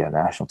for the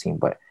national team.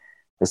 But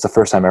it's the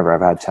first time ever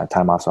I've had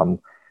time off, so I'm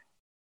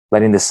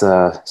letting this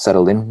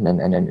settle in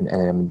and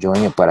I'm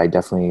enjoying it. But I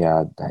definitely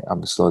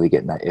I'm slowly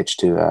getting that itch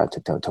to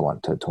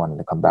want to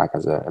come back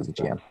as a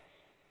GM.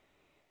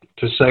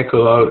 To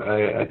cycle out,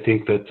 I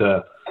think that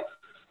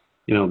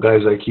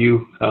guys like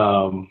you,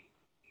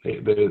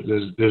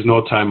 there's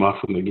no time off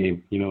from the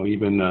game.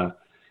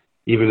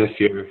 Even if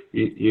you're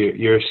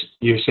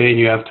saying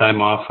you have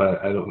time off,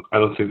 I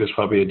don't think there's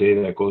probably a day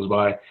that goes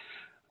by.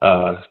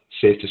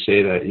 Safe to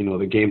say that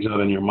the game's not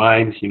on your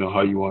mind.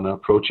 How you want to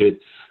approach it.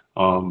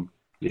 And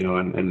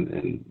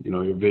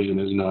your vision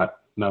is not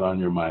on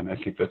your mind. I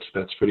think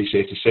that's pretty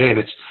safe to say, and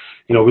it's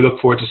we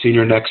look forward to seeing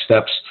your next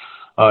steps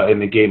in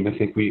the game. I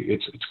think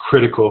it's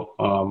critical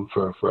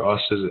for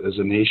us as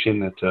a nation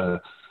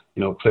that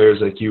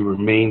players like you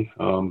remain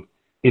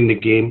in the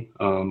game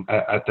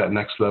at that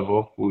next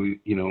level. We,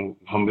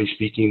 humbly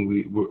speaking,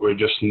 we're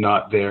just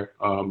not there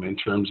in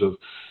terms of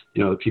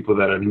the people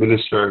that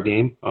administer our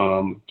game.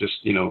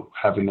 Just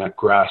having that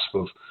grasp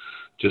of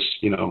just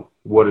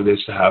what it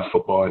is to have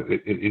football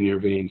in your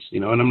veins.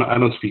 And I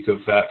don't speak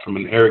of that from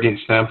an arrogant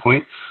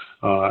standpoint.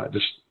 I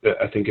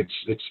think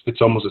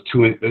it's almost a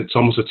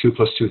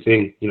 2+2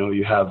 thing.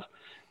 You have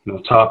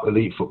top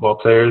elite football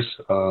players.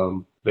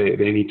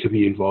 They need to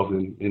be involved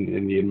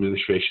in the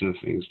administration of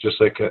things, just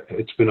like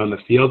it's been on the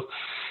field.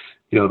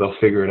 They'll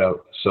figure it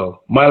out.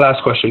 So my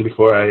last question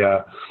before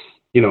I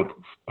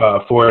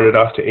forward it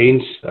off to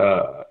Ains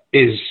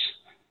is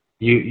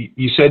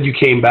you said you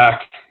came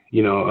back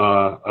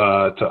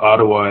to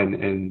Ottawa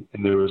and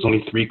there was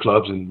only 3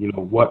 clubs, and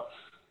what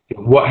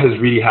has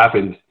really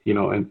happened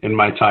in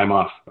my time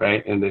off,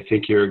 right? And I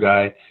think you're a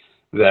guy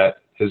that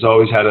has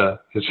always had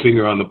his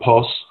finger on the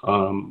pulse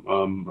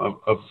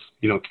of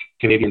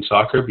Canadian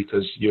soccer,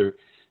 because you're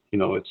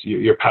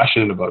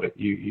passionate about it.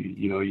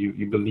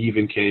 You believe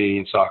in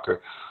Canadian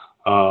soccer.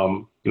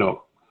 From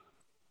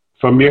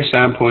your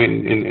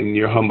standpoint, in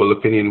your humble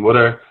opinion, what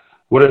are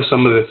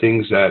some of the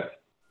things that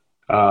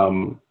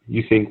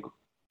you think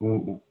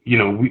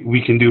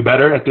we can do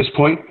better at this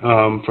point,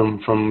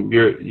 from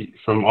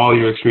all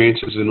your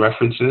experiences and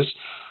references,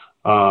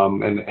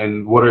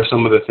 and what are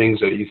some of the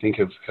things that you think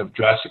have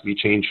drastically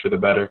changed for the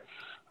better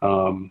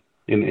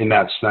in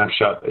that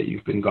snapshot that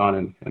you've been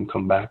gone and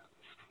come back?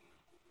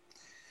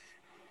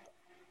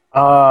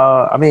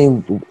 I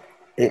mean,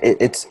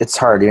 it's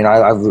hard.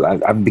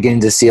 I'm beginning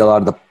to see a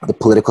lot of the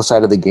political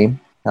side of the game,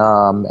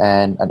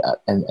 and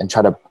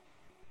try to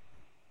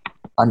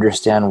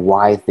understand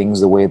why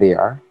things the way they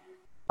are.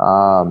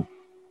 And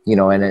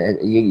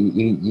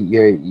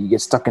you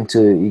get stuck in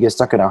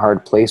a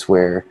hard place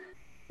where,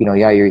 you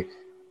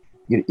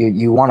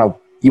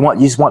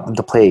just want them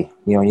to play.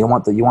 You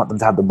want them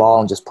to have the ball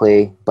and just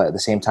play. But at the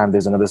same time,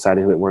 there's another side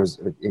of it where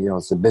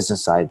it's the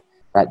business side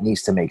that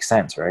needs to make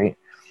sense, right?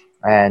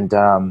 And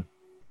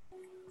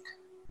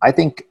I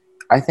think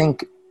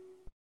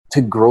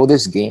to grow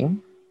this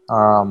game,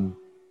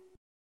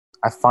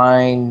 I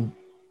find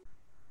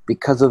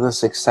because of the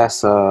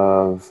success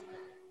of,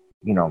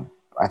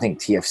 I think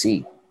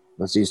TFC.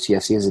 Let's use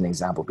TFC as an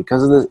example.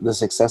 Because of the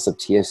success of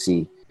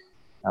TFC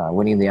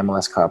winning the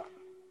MLS Cup,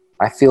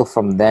 I feel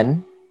from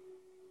then,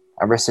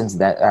 ever since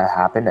that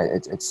happened,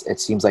 it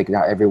seems like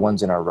now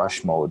everyone's in a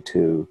rush mode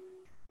to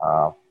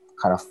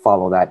kind of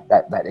follow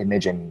that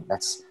image, and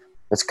let's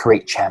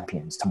create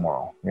champions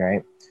tomorrow,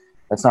 right?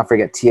 Let's not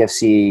forget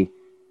TFC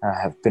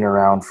have been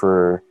around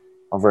for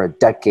over a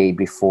decade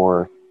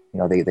before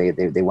they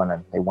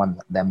won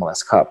the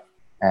MLS Cup,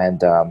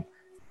 and I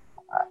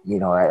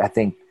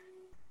think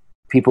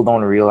people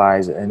don't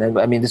realize, and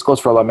then this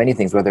goes for many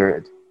things,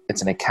 whether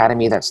it's an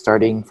academy that's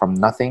starting from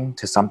nothing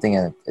to something,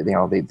 and they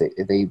want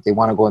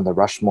to go in the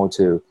rush mode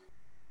to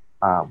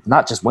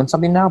not just win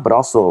something now, but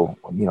also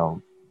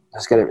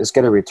let's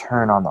get a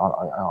return on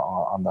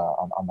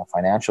the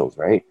financials,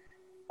 right?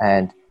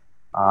 And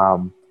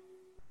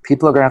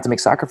people are going to have to make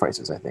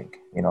sacrifices, I think,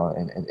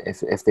 and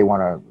if they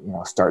want to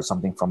start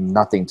something from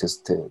nothing to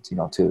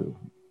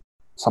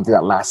something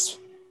that lasts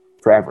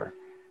forever.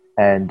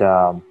 And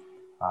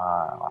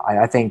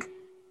I think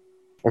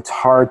it's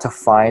hard to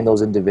find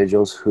those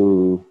individuals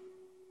who,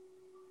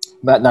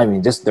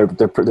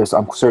 there's,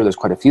 I'm sure there's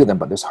quite a few of them,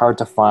 but it's hard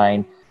to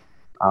find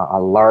a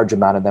large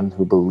amount of them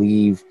who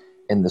believe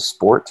in the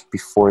sport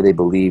before they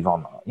believe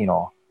on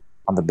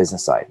the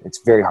business side. It's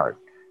very hard.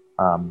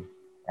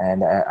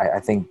 And I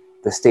think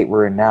the state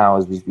we're in now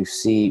is we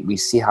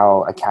see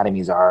how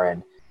academies are,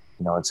 and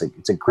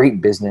it's a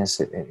great business.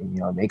 It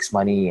makes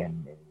money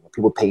and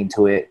people pay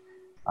into it.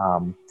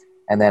 And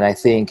then I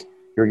think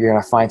you're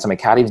going to find some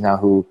academies now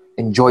who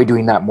enjoy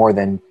doing that more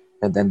than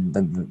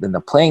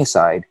the playing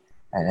side,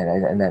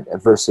 and that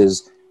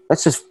versus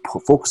let's just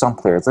focus on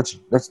players.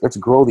 Let's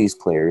grow these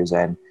players,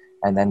 and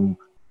then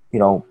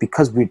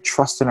because we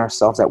trust in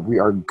ourselves that we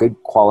are good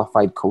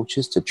qualified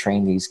coaches to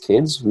train these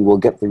kids, we will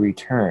get the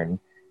return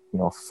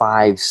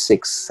 5,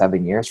 6,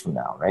 7 years from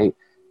now, right?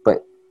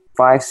 But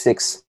 5,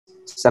 6,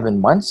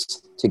 7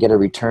 months to get a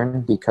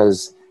return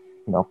because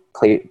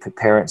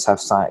parents have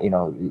signed,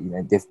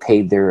 they've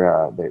paid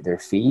their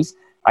fees.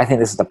 I think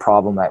this is the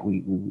problem that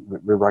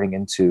we're running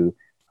into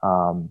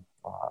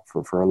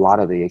for a lot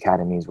of the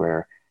academies,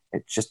 where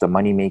it's just a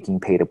money-making,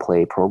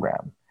 pay-to-play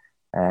program,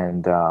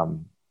 and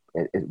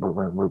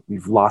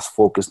we've lost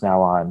focus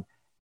now on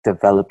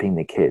developing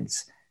the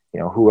kids.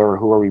 Who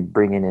are we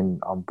bringing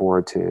in on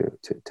board to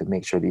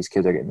make sure these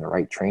kids are getting the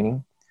right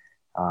training,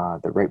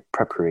 the right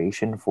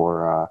preparation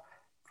for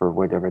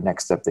whatever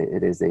next step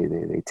it is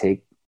they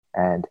take,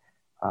 and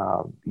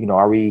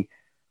are we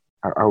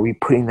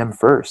putting them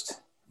first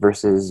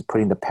versus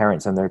putting the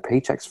parents and their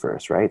paychecks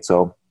first, right?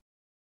 So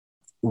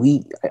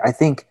I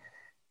think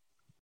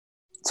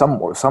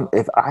some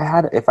if I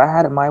had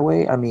it my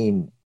way,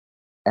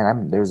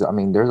 there's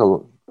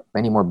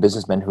many more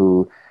businessmen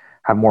who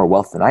have more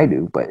wealth than I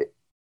do, but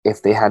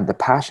if they had the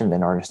passion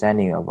and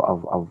understanding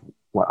of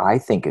what I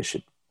think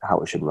how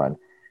it should run,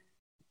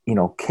 you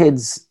know,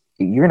 kids,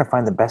 you're going to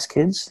find the best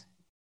kids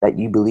that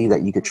you believe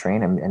that you could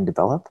train and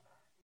develop.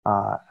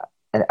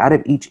 And out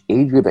of each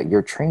age group that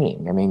you're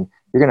training, I mean,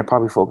 you're going to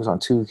probably focus on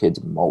 2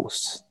 kids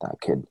most that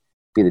could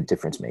be the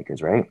difference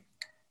makers, right?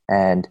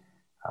 And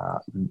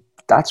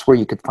that's where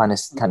you could kind of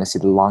see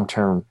the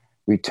long-term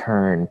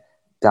return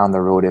down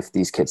the road if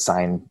these kids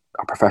sign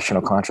a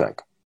professional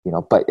contract, you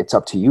know. But it's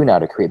up to you now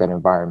to create that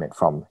environment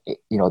from,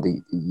 you know,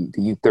 the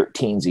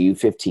U13s, the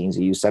U15s,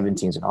 the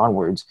U17s and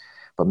onwards,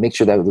 but make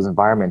sure that those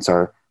environments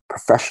are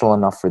professional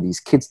enough for these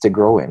kids to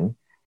grow in.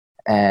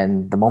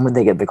 And the moment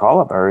they get the call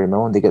up, or the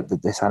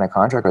moment they sign a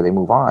contract or they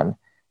move on,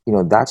 you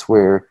know, that's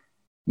where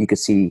you could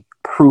see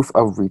proof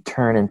of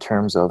return in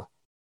terms of,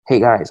 hey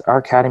guys, our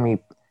academy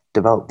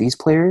developed these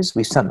players.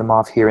 We sent them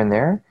off here and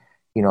there.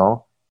 You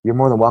know, you're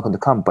more than welcome to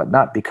come, but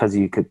not because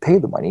you could pay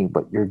the money,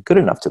 but you're good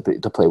enough to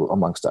play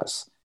amongst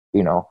us.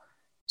 You know,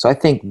 so I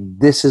think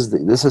this is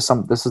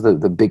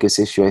the biggest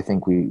issue I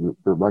think we're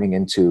running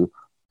into,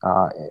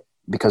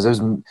 because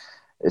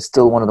it's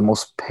still one of the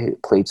most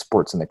played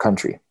sports in the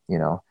country. You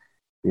know,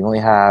 we only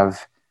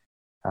have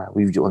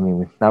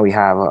now we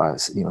have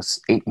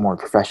 8 more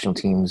professional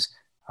teams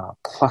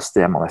plus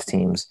the MLS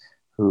teams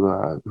who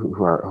are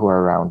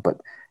around, but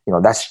you know,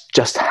 that's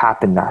just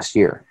happened last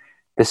year.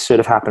 This should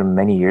have happened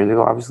many years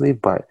ago, obviously,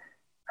 but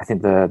I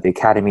think the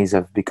academies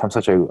have become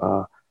such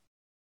a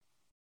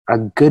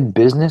good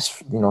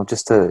business, you know,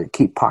 just to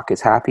keep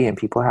pockets happy and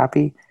people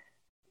happy.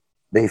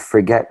 They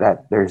forget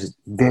that there's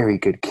very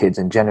good kids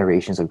and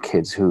generations of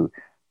kids who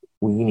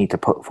we need to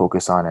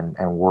focus on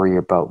and worry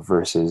about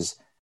versus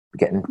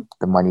getting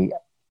the money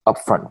up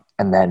front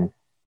and then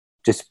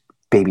just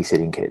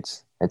babysitting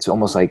kids. It's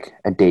almost like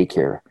a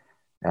daycare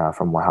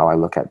from how I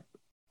look at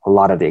a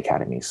lot of the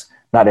academies.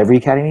 Not every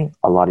academy,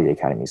 a lot of the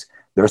academies.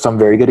 There are some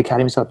very good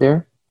academies out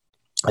there,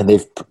 and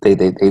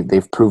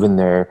they've proven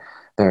their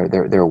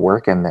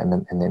work, and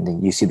then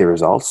you see the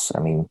results. I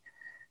mean,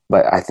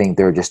 but I think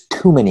there are just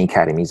too many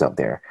academies out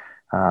there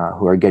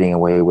who are getting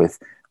away with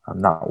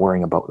not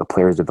worrying about the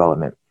players'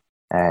 development,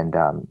 and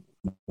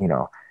you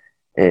know,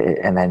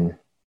 and then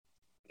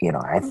you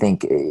know, I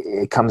think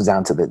it comes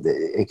down to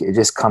it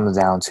just comes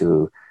down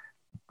to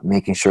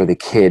making sure the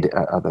kid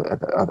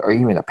or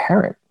even a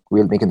parent,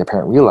 making the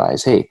parent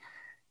realize, hey,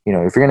 you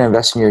know, if you're going to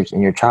invest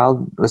in your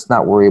child, let's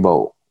not worry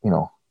about, you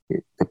know,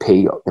 the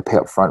pay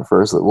up front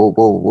first. We'll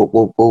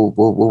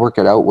work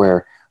it out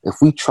where if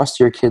we trust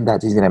your kid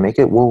that he's going to make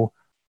it, we'll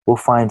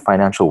find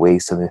financial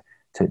ways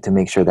to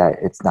make sure that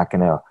it's not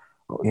going to,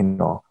 you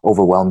know,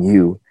 overwhelm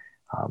you.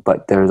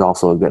 But there's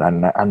also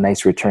a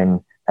nice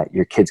return that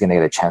your kid's going to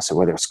get a chance to,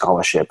 whether it's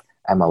scholarship,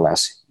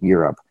 MLS,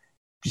 Europe,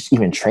 just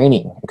even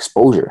training,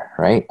 exposure,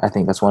 right? I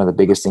think that's one of the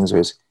biggest things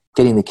is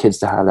getting the kids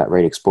to have that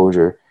right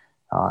exposure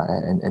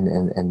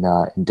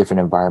in different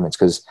environments.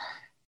 Because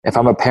if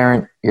I'm a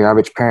parent, your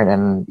average parent,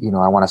 and you know,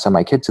 I want to send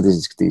my kid to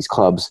these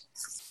clubs,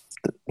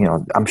 you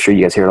know, I'm sure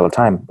you guys hear it all the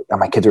time.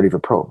 My kid's ready for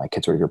pro. My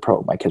kid's ready for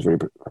pro. My kid's ready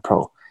for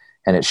pro.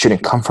 And it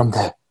shouldn't come from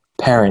the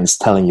parents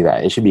telling you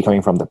that. It should be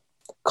coming from the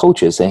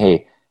coaches saying,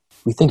 "Hey,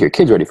 we think your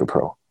kid's ready for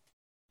pro.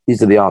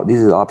 These are the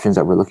options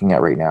that we're looking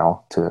at right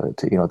now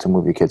to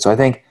move your kid." So I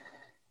think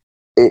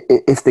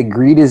if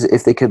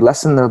they could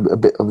lessen a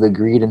bit of the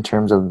greed in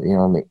terms of, you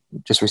know,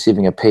 just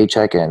receiving a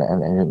paycheck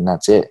and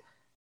that's it,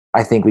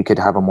 I think we could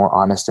have a more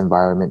honest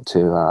environment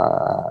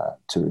or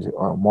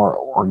a more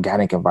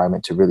organic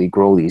environment to really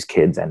grow these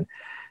kids and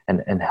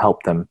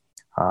help them,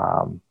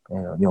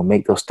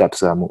 make those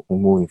steps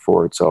moving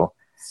forward. So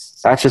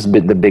that's just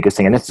the biggest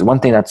thing. And it's one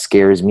thing that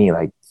scares me.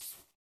 Like,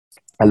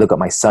 I look at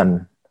my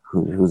son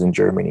who's in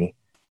Germany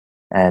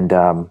and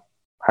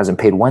hasn't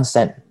paid 1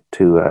 cent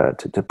to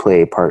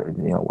play a part,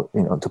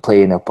 to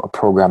play in a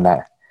program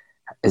that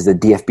is the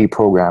DFB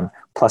program.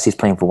 Plus he's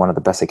playing for one of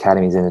the best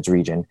academies in its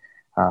region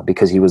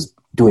because he was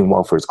doing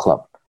well for his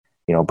club,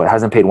 you know, but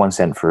hasn't paid 1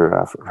 cent for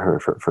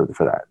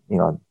that, you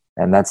know.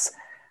 And that's,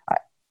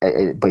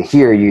 but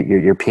here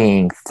you're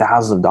paying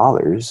thousands of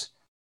dollars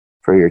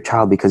for your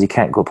child because he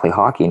can't go play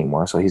hockey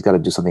anymore. So he's got to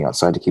do something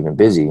outside to keep him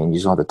busy, and you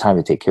just don't have the time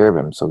to take care of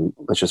him. So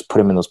let's just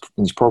put him in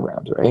these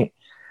programs, right?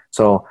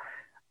 So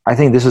I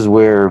think this is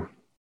where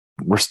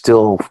we're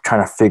still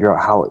trying to figure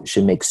out how it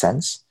should make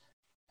sense.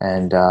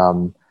 And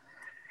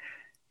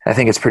I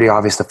think it's pretty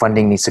obvious the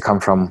funding needs to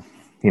come from,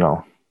 you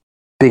know,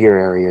 bigger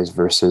areas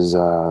versus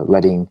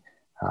letting,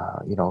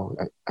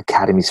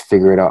 academies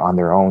figure it out on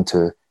their own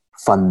to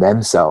fund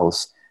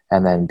themselves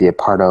and then be a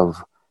part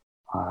of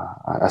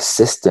a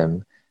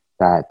system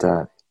that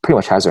pretty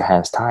much has their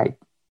hands tied,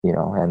 you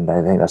know. And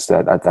I think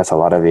that's a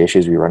lot of the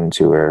issues we run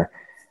into, where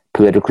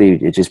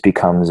politically it just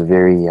becomes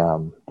very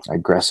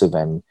aggressive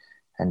and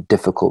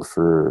difficult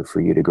for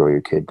you to grow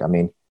your kid. I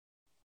mean,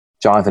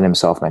 Jonathan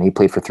himself, man, he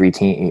played for 3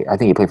 teams. I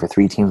think he played for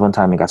 3 teams one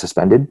time and got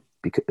suspended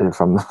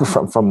from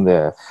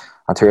the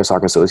Ontario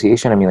Soccer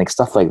Association. I mean, like,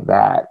 stuff like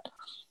that.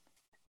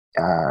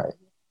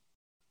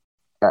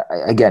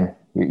 Again,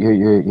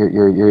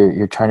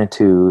 You're trying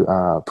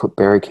to put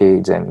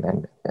barricades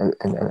and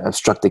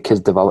obstruct the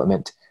kid's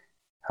development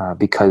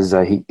because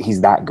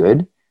he's that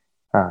good.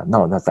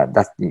 No,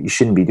 that's you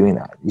shouldn't be doing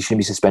that. You shouldn't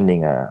be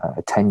suspending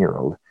a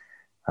 10-year-old,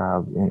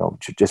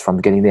 just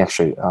from getting the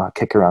extra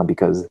kick around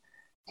because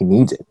he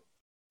needs it.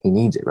 He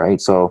needs it, right?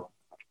 So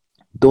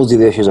those are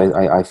the issues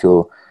I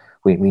feel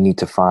we need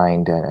to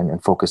find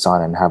and focus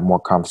on and have more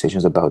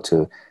conversations about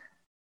to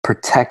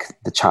protect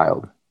the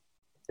child's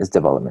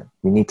development.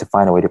 We need to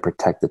find a way to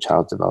protect the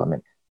child's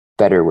development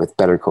better with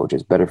better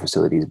coaches, better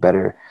facilities,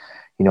 better,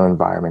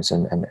 environments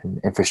and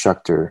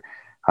infrastructure,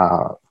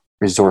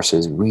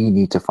 resources. We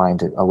need to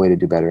find a way to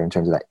do better in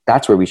terms of that.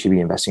 That's where we should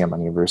be investing our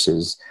money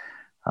versus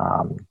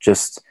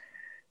just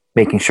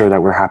making sure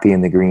that we're happy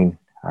in the green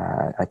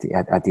at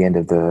the end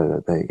of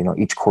the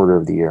each quarter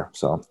of the year.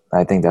 So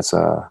I think that's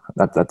a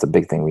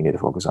big thing we need to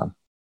focus on.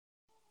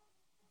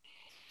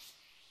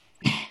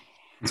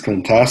 It's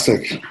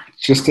fantastic.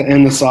 Just to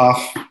end this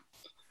off,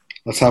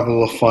 let's have a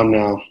little fun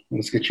now.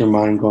 Let's get your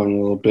mind going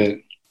a little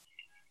bit.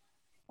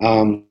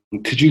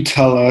 Could you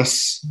tell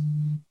us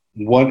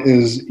what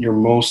is your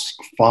most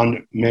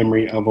fond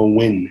memory of a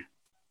win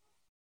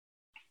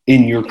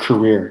in your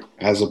career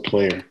as a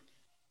player?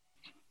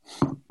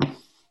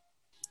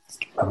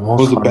 What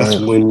was the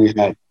best win you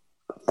had?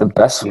 The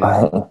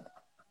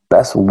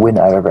best win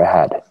I've ever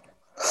had.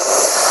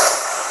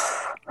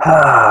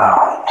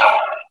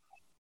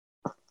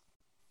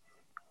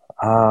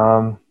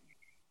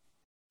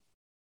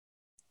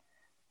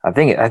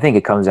 I think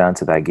it comes down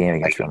to that game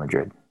against Real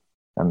Madrid.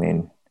 I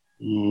mean,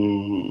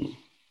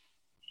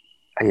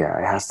 yeah,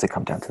 it has to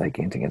come down to that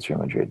game against Real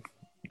Madrid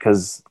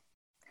because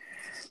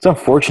it's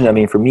unfortunate. I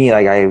mean, for me,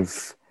 like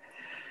I've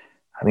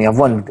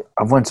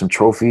won some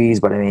trophies,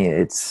 but I mean,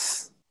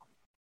 it's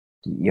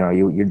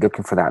you're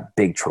looking for that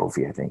big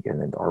trophy, I think,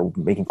 or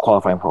making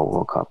qualifying for a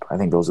World Cup. I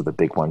think those are the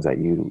big ones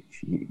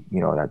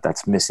that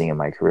that's missing in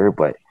my career.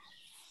 But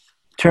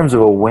in terms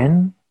of a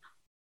win,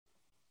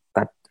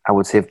 that I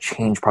would say have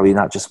changed probably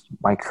not just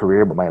my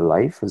career but my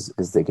life is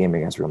the game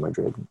against Real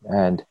Madrid.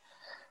 And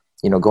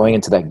going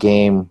into that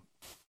game,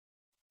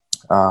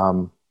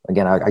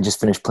 again, I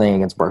just finished playing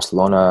against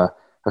Barcelona.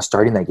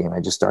 Starting that game, I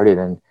just started,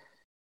 and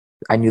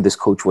I knew this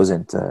coach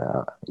wasn't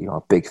a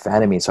big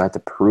fan of me, so I had to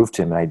prove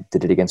to him. And I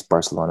did it against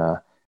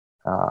Barcelona,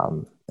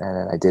 and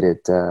I did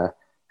it, and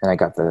I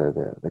got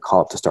the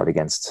call up to start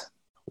against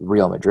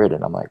Real Madrid.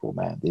 And I'm like, well,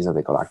 man, these are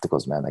the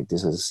Galacticos, man. Like,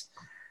 this is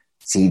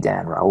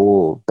Zidane,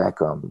 Raúl,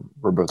 Beckham,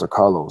 Roberto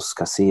Carlos,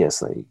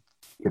 Casillas,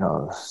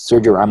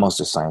 Sergio Ramos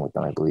just signed with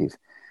them, I believe.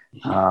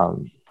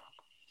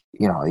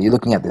 You're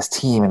looking at this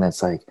team, and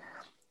it's like,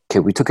 okay,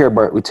 we took care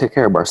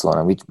of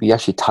Barcelona. We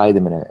actually tied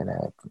them in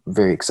a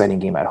very exciting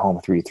game at home,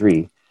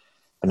 3-3.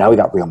 But now we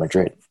got Real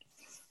Madrid,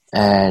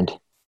 and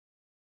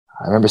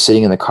I remember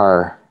sitting in the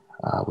car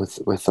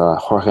with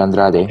Jorge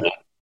Andrade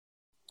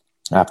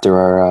after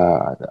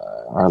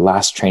our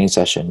last training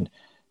session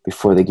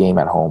before the game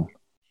at home,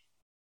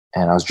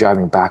 and I was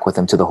driving back with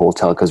him to the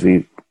hotel because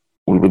we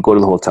would go to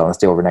the hotel and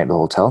stay overnight at the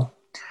hotel.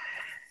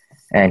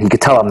 And he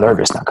could tell I'm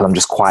nervous now because I'm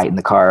just quiet in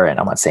the car and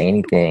I'm not saying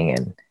anything.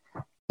 And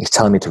he's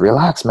telling me to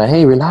relax, man.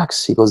 Hey,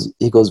 relax. He goes,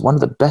 one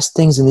of the best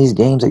things in these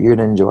games that you're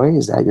going to enjoy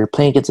is that you're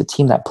playing against a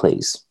team that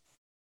plays,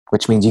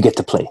 which means you get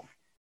to play.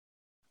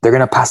 They're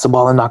going to pass the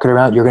ball and knock it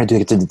around. You're going to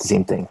get to do the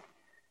same thing.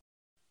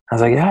 I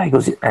was like, yeah. He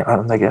goes,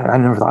 I'm like, I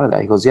never thought of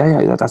that. He goes,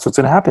 yeah, that's what's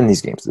going to happen in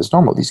these games. It's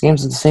normal. These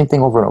games are the same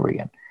thing over and over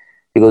again.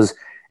 He goes,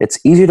 it's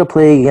easier to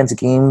play against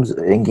games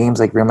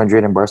like Real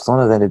Madrid and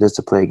Barcelona than it is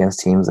to play against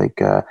teams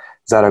like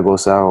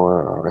Zaragoza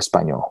or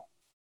Espanyol.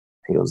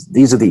 He goes,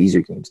 these are the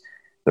easier games.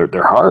 They're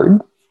hard,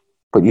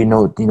 but you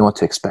know what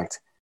to expect.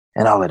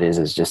 And all it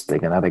is just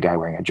like another guy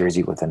wearing a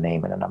jersey with a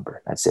name and a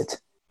number. That's it.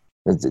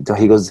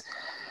 He goes,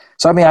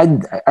 so I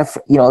mean,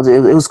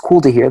 it was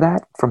cool to hear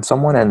that from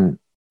someone, and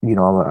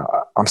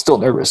I'm still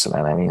nervous,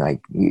 man. I mean,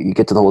 like you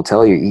get to the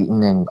hotel, you're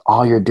eating, and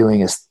all you're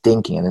doing is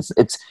thinking, and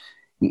it's.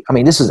 I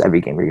mean, this is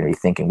every game. You're going to be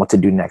thinking what to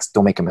do next.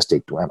 Don't make a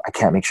mistake. I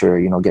can't make sure,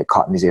 get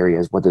caught in these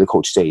areas. What did the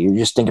coach say? You're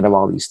just thinking of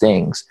all these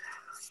things.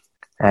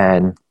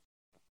 And,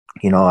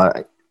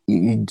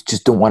 you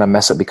just don't want to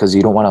mess up because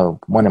you don't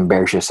want to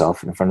embarrass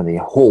yourself in front of the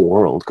whole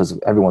world because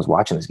everyone's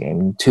watching this game.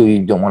 And two,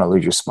 you don't want to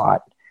lose your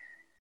spot.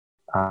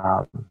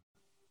 But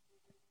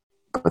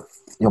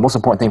the most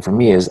important thing for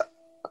me is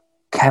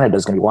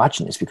Canada's going to be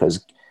watching this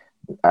because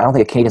I don't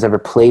think a Canadian's ever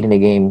played in a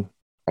game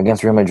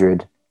against Real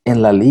Madrid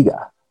in La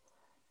Liga.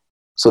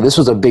 So this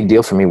was a big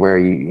deal for me where,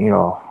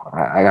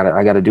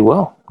 I gotta do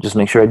well. Just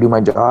make sure I do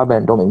my job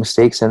and don't make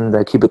mistakes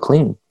and keep it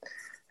clean.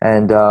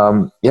 And,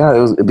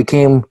 it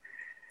became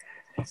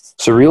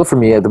surreal for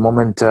me at the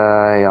moment.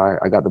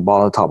 I got the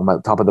ball on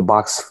the top of the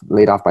box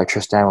laid off by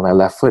Tristan with my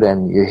left foot,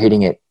 and you're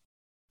hitting it,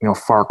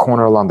 far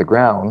corner along the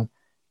ground.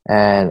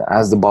 And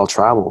as the ball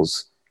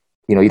travels,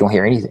 you don't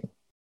hear anything.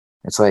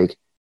 It's like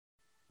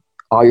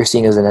all you're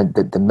seeing is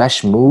the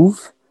mesh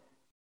move.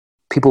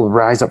 People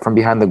rise up from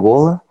behind the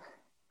goal.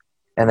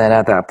 And then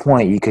at that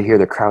point, you could hear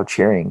the crowd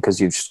cheering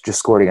because you've just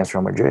scored against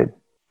Real Madrid.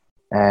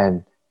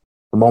 And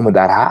the moment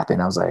that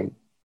happened, I was like,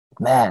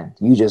 man,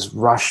 you just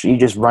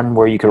run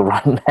where you could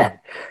run, man.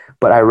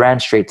 But I ran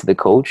straight to the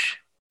coach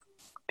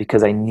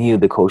because I knew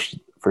the coach,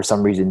 for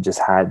some reason, just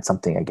had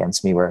something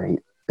against me where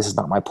this is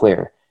not my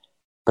player.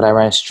 But I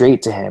ran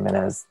straight to him,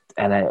 and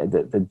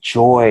the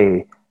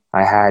joy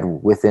I had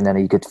within,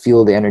 and you could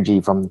feel the energy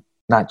from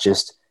not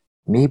just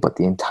me, but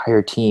the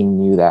entire team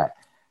knew that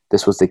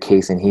this was the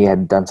case, and he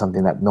had done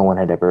something that no one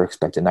had ever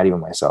expected, not even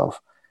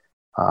myself.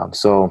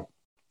 So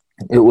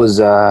it was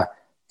a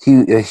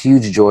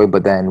huge joy,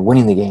 but then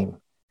winning the game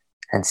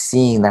and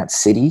seeing that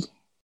city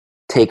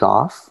take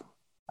off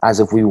as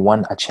if we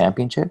won a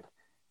championship.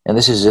 And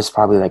this is just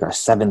probably like our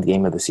 7th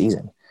game of the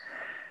season.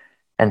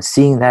 And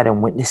seeing that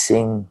and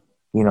witnessing,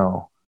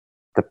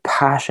 the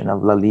passion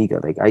of La Liga.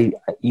 Like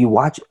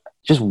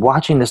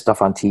watching this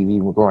stuff on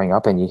TV growing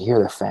up, and you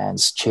hear the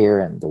fans cheer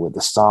and with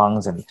the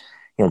songs, and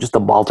just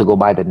the ball to go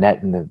by the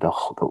net and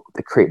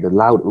the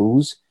loud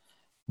ooze.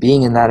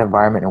 Being in that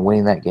environment and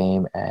winning that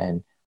game,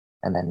 and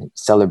then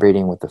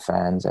celebrating with the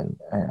fans, and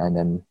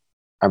then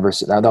that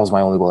was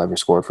my only goal I ever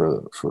scored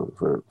for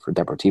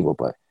Deportivo.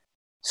 But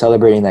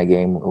celebrating that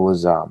game, it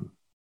was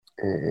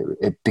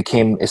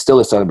it's still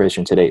a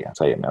celebration today. I'll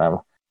tell you, man.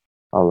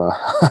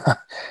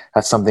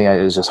 That's something that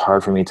is just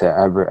hard for me to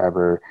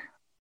ever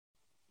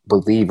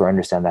believe or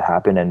understand that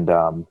happened, and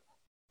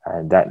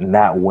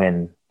that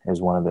win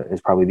is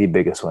probably the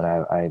biggest one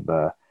I've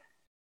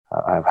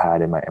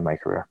had in my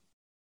career.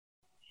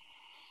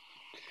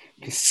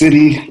 The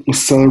city was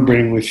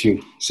celebrating with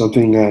you,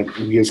 something that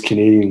we as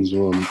Canadians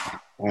will,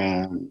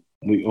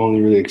 we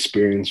only really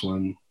experience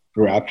when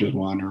the Raptors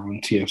won or when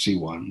TFC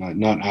won,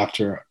 not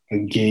after a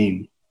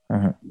game.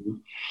 Mm-hmm.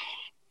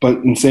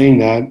 But in saying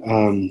that,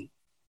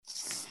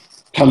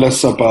 tell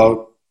us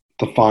about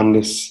the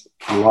fondest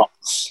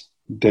loss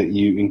that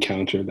you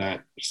encounter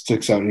that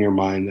sticks out in your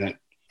mind that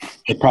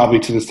it probably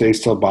to this day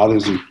still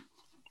bothers you.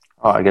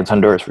 Oh, against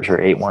Honduras for sure,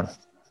 8-1.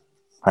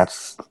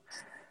 That's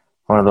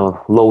one of the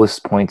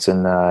lowest points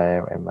in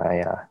my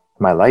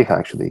life,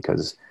 actually,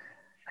 because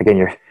again,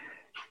 you're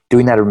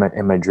doing that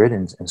in Madrid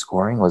and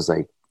scoring was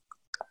like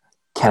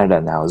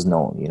Canada now is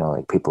known,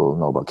 like people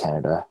know about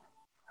Canada,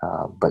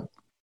 but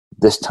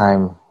this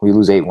time we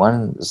lose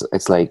 8-1.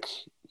 It's like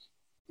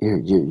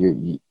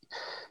you're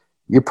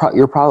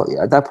probably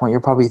at that point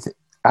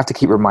I have to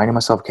keep reminding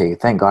myself, okay,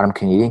 thank God I'm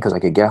Canadian because I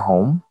could get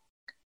home,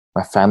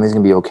 my family's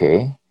gonna be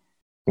okay.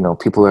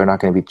 People are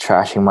not going to be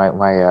trashing my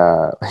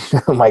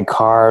my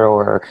car,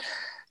 or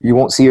you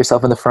won't see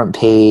yourself on the front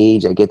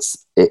page.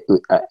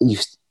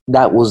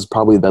 That was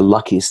probably the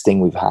luckiest thing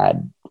we've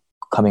had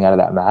coming out of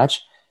that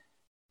match.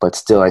 But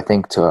still, I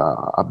think to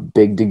a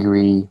big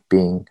degree,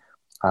 being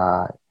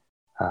going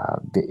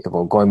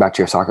back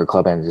to your soccer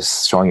club and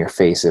just showing your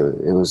face,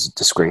 it was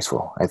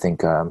disgraceful. I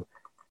think it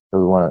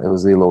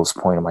was the lowest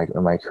point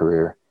in my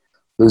career,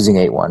 losing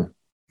 8-1,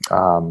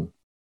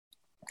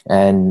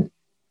 and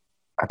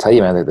I tell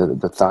you, man,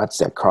 the thoughts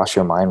that cross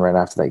your mind right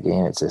after that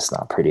game, it's just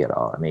not pretty at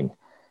all. I mean,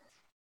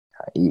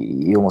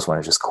 you almost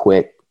want to just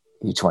quit.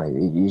 You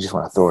just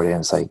want to throw it in.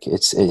 It's like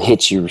it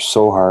hits you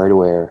so hard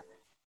where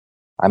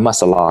I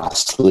must have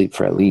lost sleep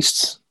for at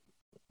least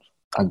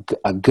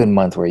a good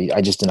month where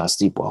I just did not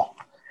sleep well.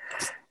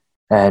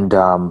 And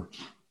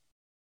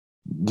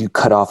you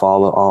cut off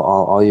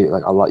all you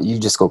like a lot. You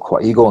just go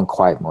quiet. You go in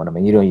quiet mode. I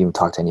mean, you don't even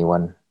talk to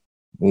anyone.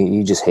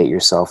 You just hate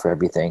yourself for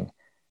everything.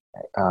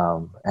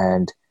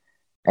 And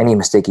any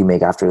mistake you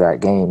make after that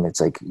game, it's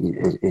like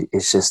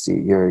it's just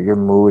your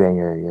mood and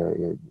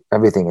your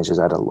everything is just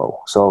at a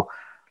low. So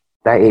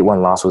that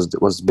 8-1 loss was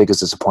the biggest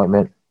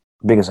disappointment,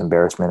 biggest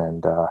embarrassment,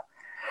 and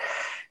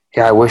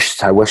I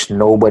wish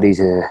nobody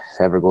to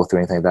ever go through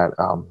anything like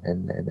that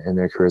in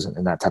their careers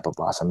in that type of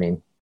loss. I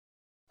mean,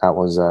 that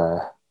was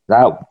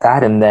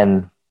that, and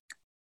then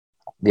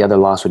the other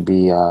loss would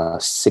be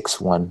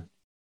 6-1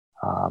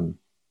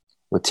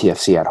 with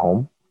TFC at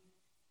home.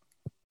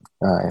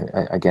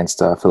 Against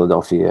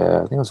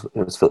Philadelphia, I think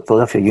it was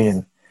Philadelphia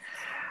Union.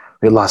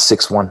 We lost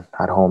 6-1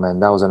 at home,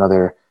 and that was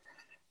another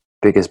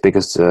biggest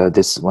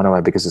one of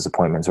my biggest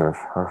disappointments or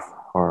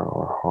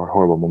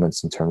horrible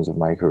moments in terms of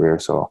my career.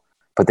 So,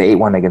 but the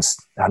 8-1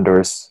 against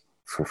Honduras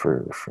for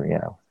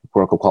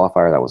World Cup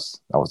qualifier, that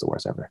was the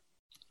worst ever.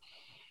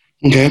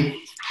 Okay,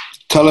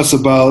 tell us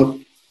about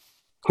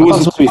who was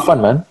supposed to be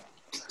fun, man.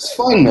 It's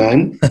fun,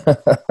 man.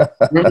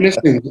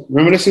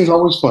 Reminiscing is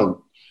always fun.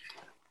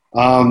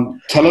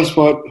 Tell us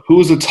about who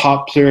was the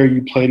top player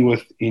you played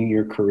with in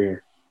your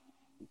career.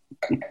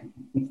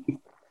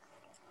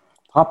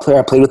 Top player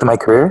I played with in my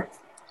career?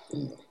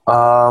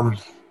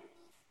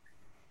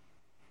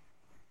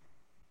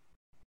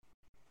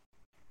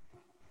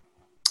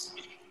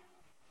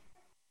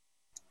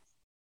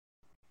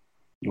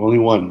 Only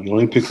one. You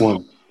only pick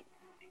one.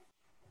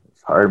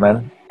 It's hard,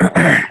 man.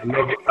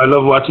 I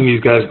love watching these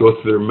guys go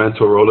through their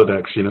mental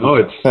Rolodex.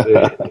 It's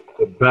the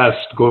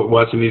best.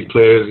 Watching these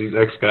players, these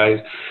ex guys,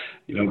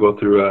 go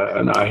through.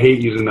 And I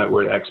hate using that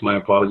word ex. My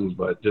apologies,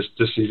 but just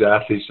these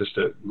athletes, just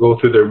to go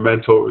through their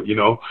mental.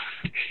 I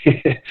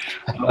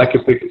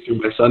could pick it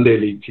through my Sunday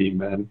league team,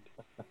 man.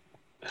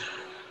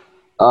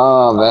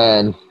 Oh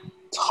man,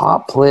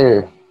 top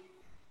player.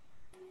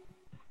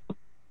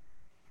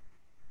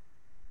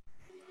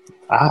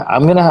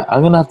 I'm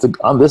gonna have to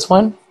on this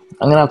one.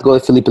 I'm gonna have to go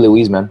with Felipe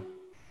Luis, man.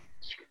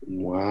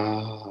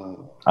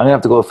 Wow. I'm gonna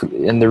have to go with,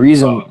 and the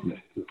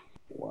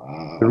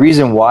Wow.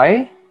 reason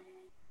why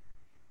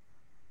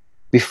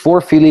before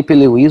Felipe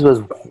Luis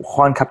was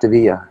Juan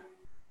Capdevila,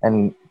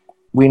 and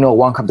we know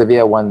Juan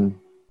Capdevila won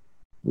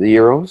the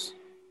Euros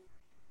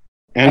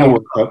And the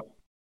World Cup.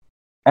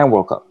 and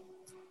World Cup.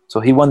 So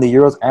he won the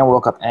Euros and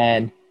World Cup,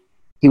 and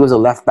he was a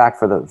left back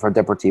for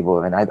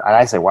Deportivo, and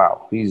I said,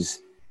 wow,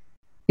 he's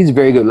a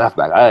very good left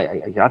back.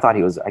 I thought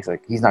he was. I was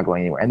like, he's not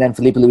going anywhere. And then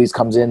Felipe Luis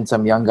comes in,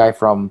 some young guy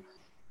from,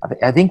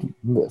 I think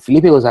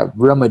Felipe was at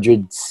Real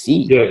Madrid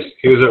C. Yes,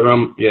 he was at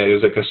he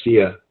was at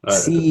Castilla.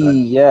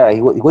 C, yeah, he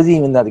wasn't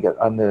even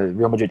on the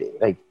Real Madrid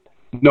like.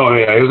 No,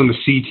 yeah, he was on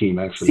the C team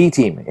actually. C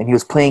team, and he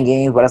was playing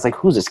games, but I was like,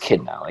 who's this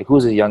kid now? Like,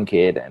 who's a young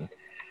kid? And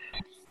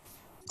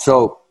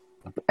so,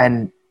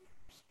 and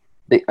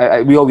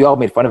we all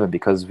made fun of him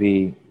because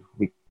he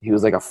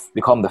was like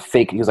we call him the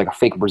fake. He was like a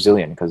fake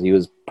Brazilian because he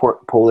was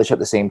Polish at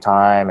the same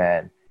time,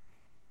 and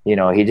he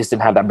just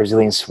didn't have that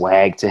Brazilian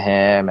swag to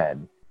him,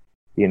 and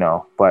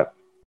but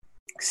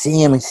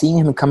seeing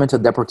him come into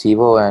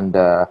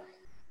Deportivo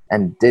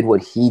and did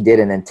what he did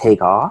and then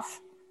take off.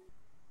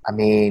 I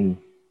mean,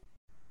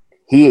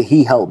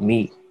 he helped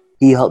me.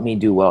 He helped me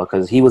do well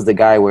because he was the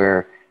guy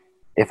where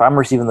if I'm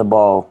receiving the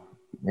ball,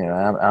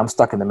 I'm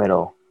stuck in the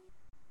middle.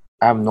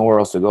 I have nowhere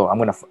else to go.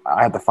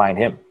 I have to find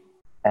him.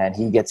 And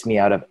he gets me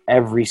out of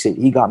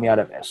he got me out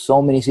of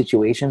so many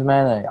situations,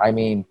 man. I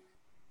mean,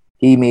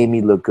 he made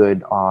me look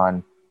good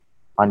on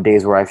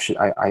days where I should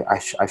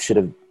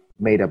have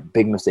made a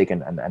big mistake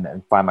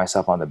and find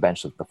myself on the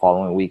bench the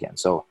following weekend.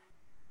 So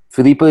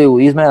Felipe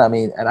Luis, man, I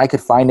mean, and I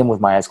could find him with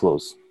my eyes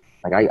closed.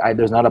 Like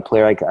there's not a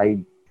player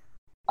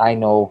I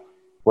know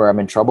where I'm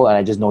in trouble and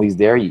I just know he's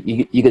there.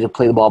 You get to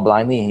play the ball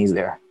blindly and he's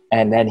there.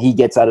 And then he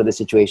gets out of the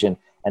situation.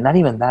 And not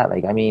even that,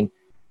 like, I mean,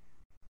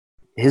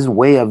 his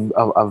way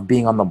of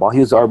being on the ball,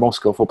 he was our most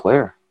skillful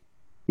player.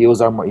 He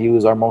was our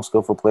most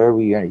skillful player.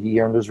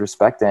 He earned his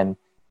respect, and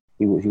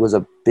he was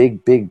a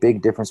big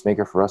difference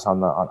maker for us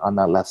on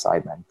that left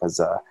side, man. Because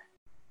I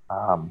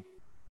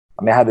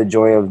mean, I had the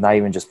joy of not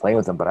even just playing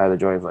with him, but I had the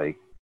joy of like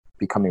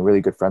becoming really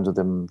good friends with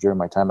him during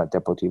my time at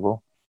Deportivo.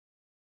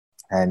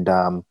 And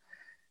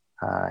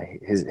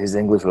his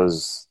English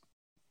was,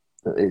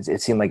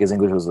 it seemed like his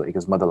English was like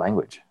his mother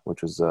language,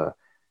 which was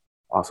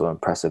also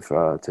impressive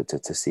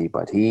to see.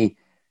 But he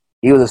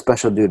was a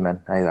special dude,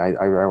 man. I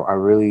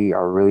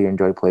really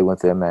enjoyed playing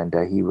with him, and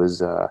he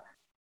was a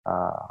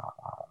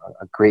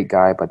great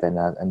guy. But then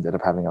ended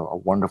up having a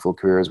wonderful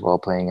career as well,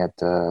 playing at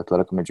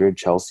Atletico Madrid,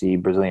 Chelsea,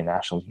 Brazilian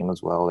national team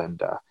as well,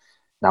 and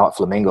now at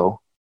Flamengo,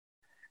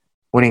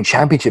 winning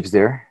championships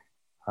there.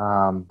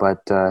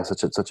 But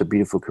such a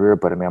beautiful career.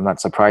 But I mean, I'm not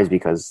surprised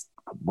because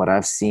what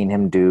I've seen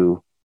him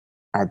do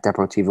at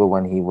Deportivo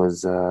when he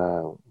was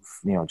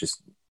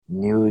just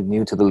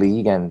new to the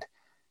league, and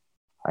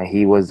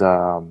he was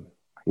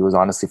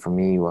honestly for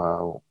me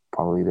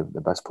probably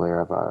the best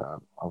player I've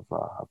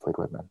played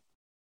with, man.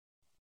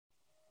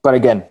 But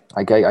again,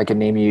 I can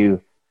name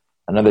you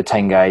another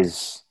 10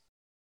 guys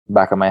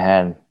back of my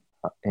hand,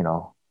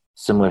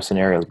 similar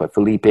scenarios. But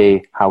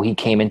Felipe, how he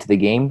came into the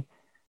game,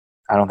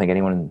 I don't think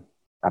anyone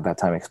at that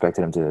time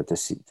expected him to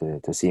see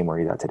him where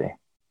he's at today.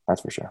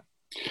 That's for sure.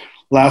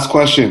 Last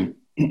question.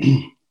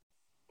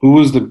 Who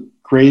was the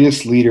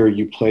greatest leader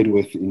you played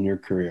with in your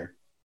career?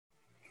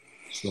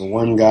 So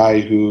one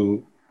guy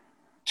who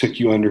took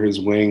you under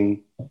his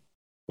wing,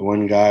 the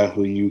one guy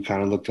who you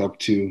kind of looked up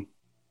to.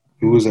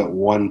 Who was that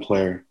one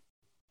player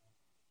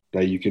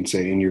that you can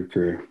say in your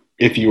career,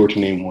 if you were to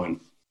name one?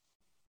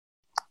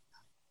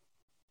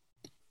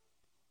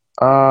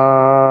 I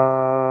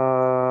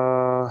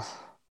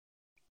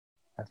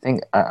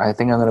think I'm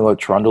gonna go with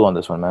Trundle on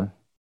this one, man.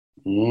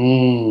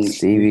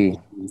 Stevie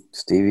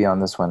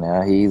on this one.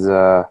 Yeah, he's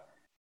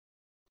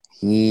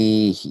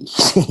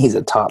he's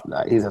a top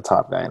guy. He's a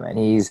top guy,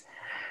 man.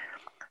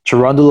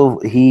 Trundle.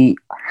 He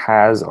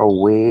has a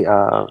way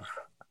of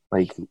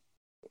like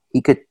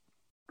he could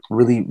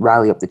really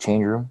rally up the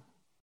change room,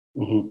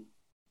 and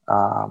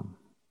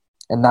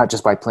not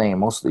just by playing.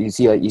 Mostly, you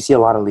see a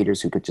lot of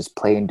leaders who could just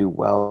play and do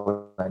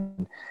well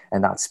and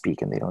not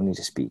speak, and they don't need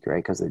to speak,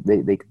 right? Because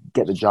they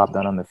get the job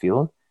done on the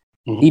field.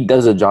 He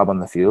does a job on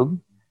the field,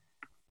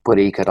 but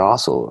he could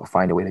also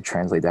find a way to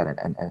translate that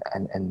and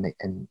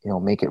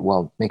make it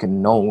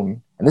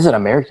known. And this is an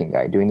American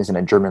guy doing this in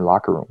a German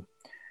locker room.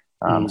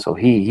 So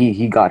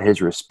he got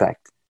his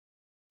respect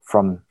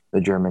from the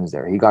Germans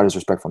there. He got his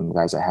respect from the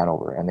guys at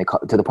Hanover, and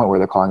to the point where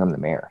they're calling him the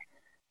mayor.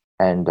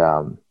 And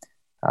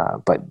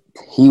but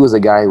he was a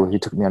guy who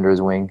took me under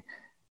his wing.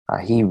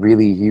 He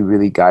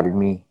really guided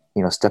me.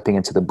 Stepping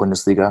into the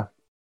Bundesliga.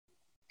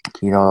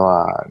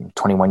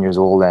 21 years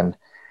old, and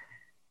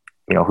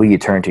who you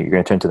turn to. You're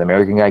going to turn to the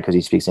American guy because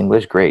he speaks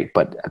English. Great,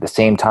 but at the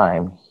same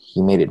time,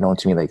 he made it known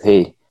to me like,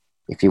 hey,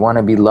 if you want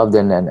to be loved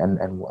and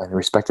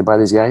respected by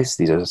these guys,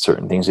 these are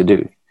certain things to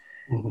do.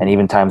 And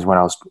even times when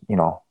I was, you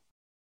know,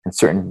 it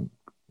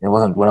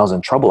wasn't when I was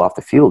in trouble off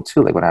the field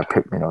too. Like when I had,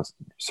 you know,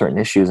 certain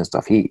issues and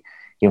stuff, he's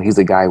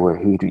the guy where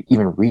he would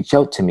even reach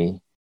out to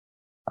me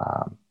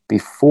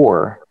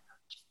before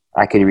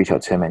I could reach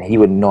out to him, and he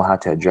would know how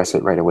to address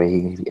it right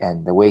away.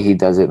 And the way he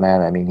does it,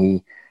 man, I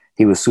mean,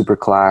 he was super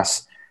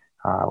class.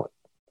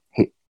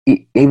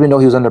 He, even though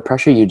he was under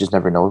pressure, you just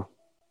never know.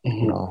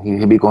 You know,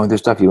 he'd be going through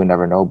stuff you would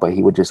never know, but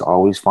he would just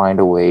always find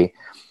a way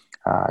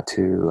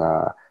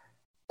to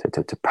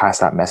pass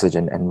that message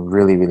and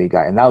really, really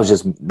guide. And that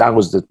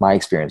was just my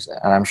experience.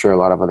 And I'm sure a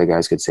lot of other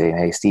guys could say,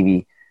 hey,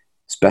 Stevie,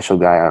 special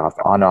guy on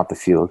and off the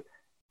field,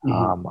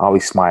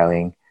 always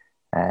smiling.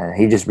 And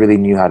he just really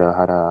knew how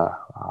to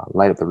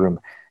light up the room.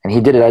 And he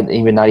did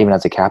it not even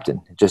as a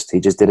captain. He just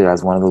did it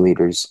as one of the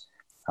leaders.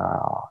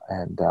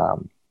 And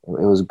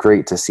it was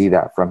great to see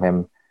that from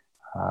him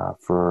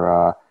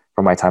for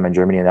my time in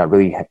Germany. And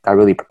that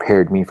really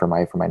prepared me for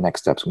my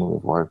next steps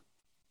moving forward.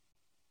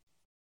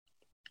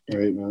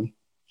 Great, man.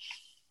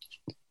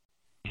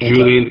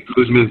 Julian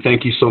Guzman,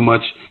 thank you so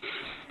much,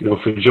 you know,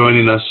 for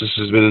joining us. This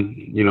has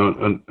been, you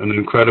know, an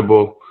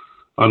incredible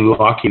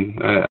unlocking,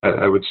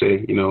 I would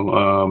say, you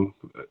know,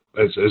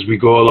 as we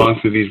go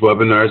along through these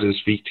webinars and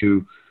speak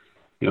to,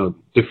 you know,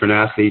 different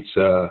athletes.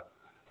 You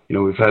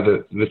know, we've had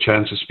the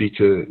chance to speak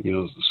to, you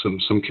know,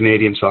 some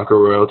Canadian soccer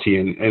royalty,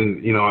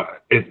 and you know,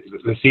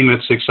 the theme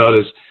that sticks out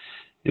is,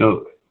 you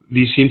know,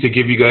 these seem to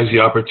give you guys the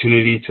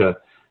opportunity to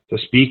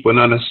speak, but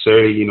not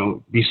necessarily, you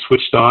know, be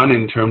switched on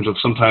in terms of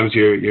sometimes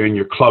you're in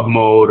your club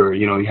mode, or,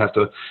 you know, you have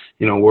to,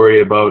 you know,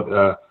 worry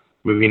about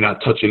maybe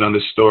not touching on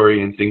the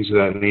story and things of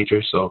that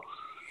nature. So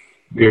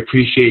we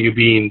appreciate you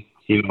being,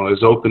 you know,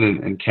 as open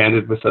and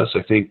candid with us.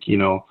 I think, you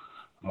know,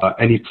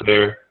 any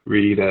player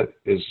really that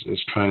is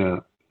trying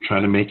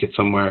to make it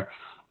somewhere,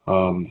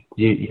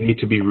 you need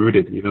to be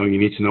rooted. You know, you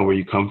need to know where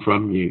you come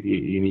from.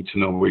 You need to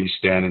know where you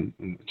stand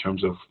in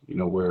terms of, you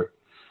know, where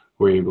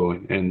you're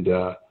going. And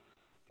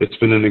it's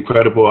been an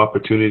incredible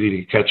opportunity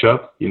to catch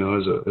up, you know,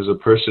 as a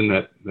person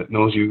that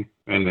knows you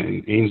and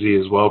Ainsley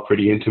as well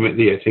pretty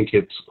intimately. I think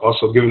it's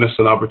also given us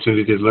an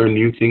opportunity to learn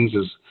new things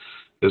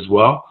as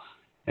well.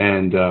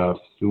 And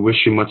we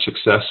wish you much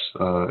success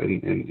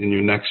in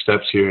your next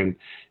steps here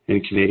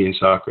in Canadian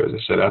soccer. As I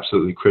said,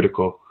 absolutely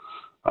critical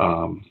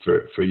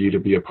for you to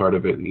be a part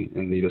of it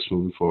and lead us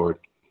moving forward.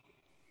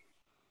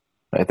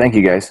 Thank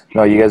you, guys.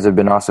 No, you guys have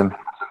been awesome.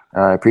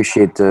 I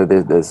appreciate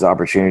this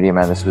opportunity,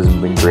 man. This has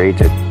been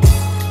great.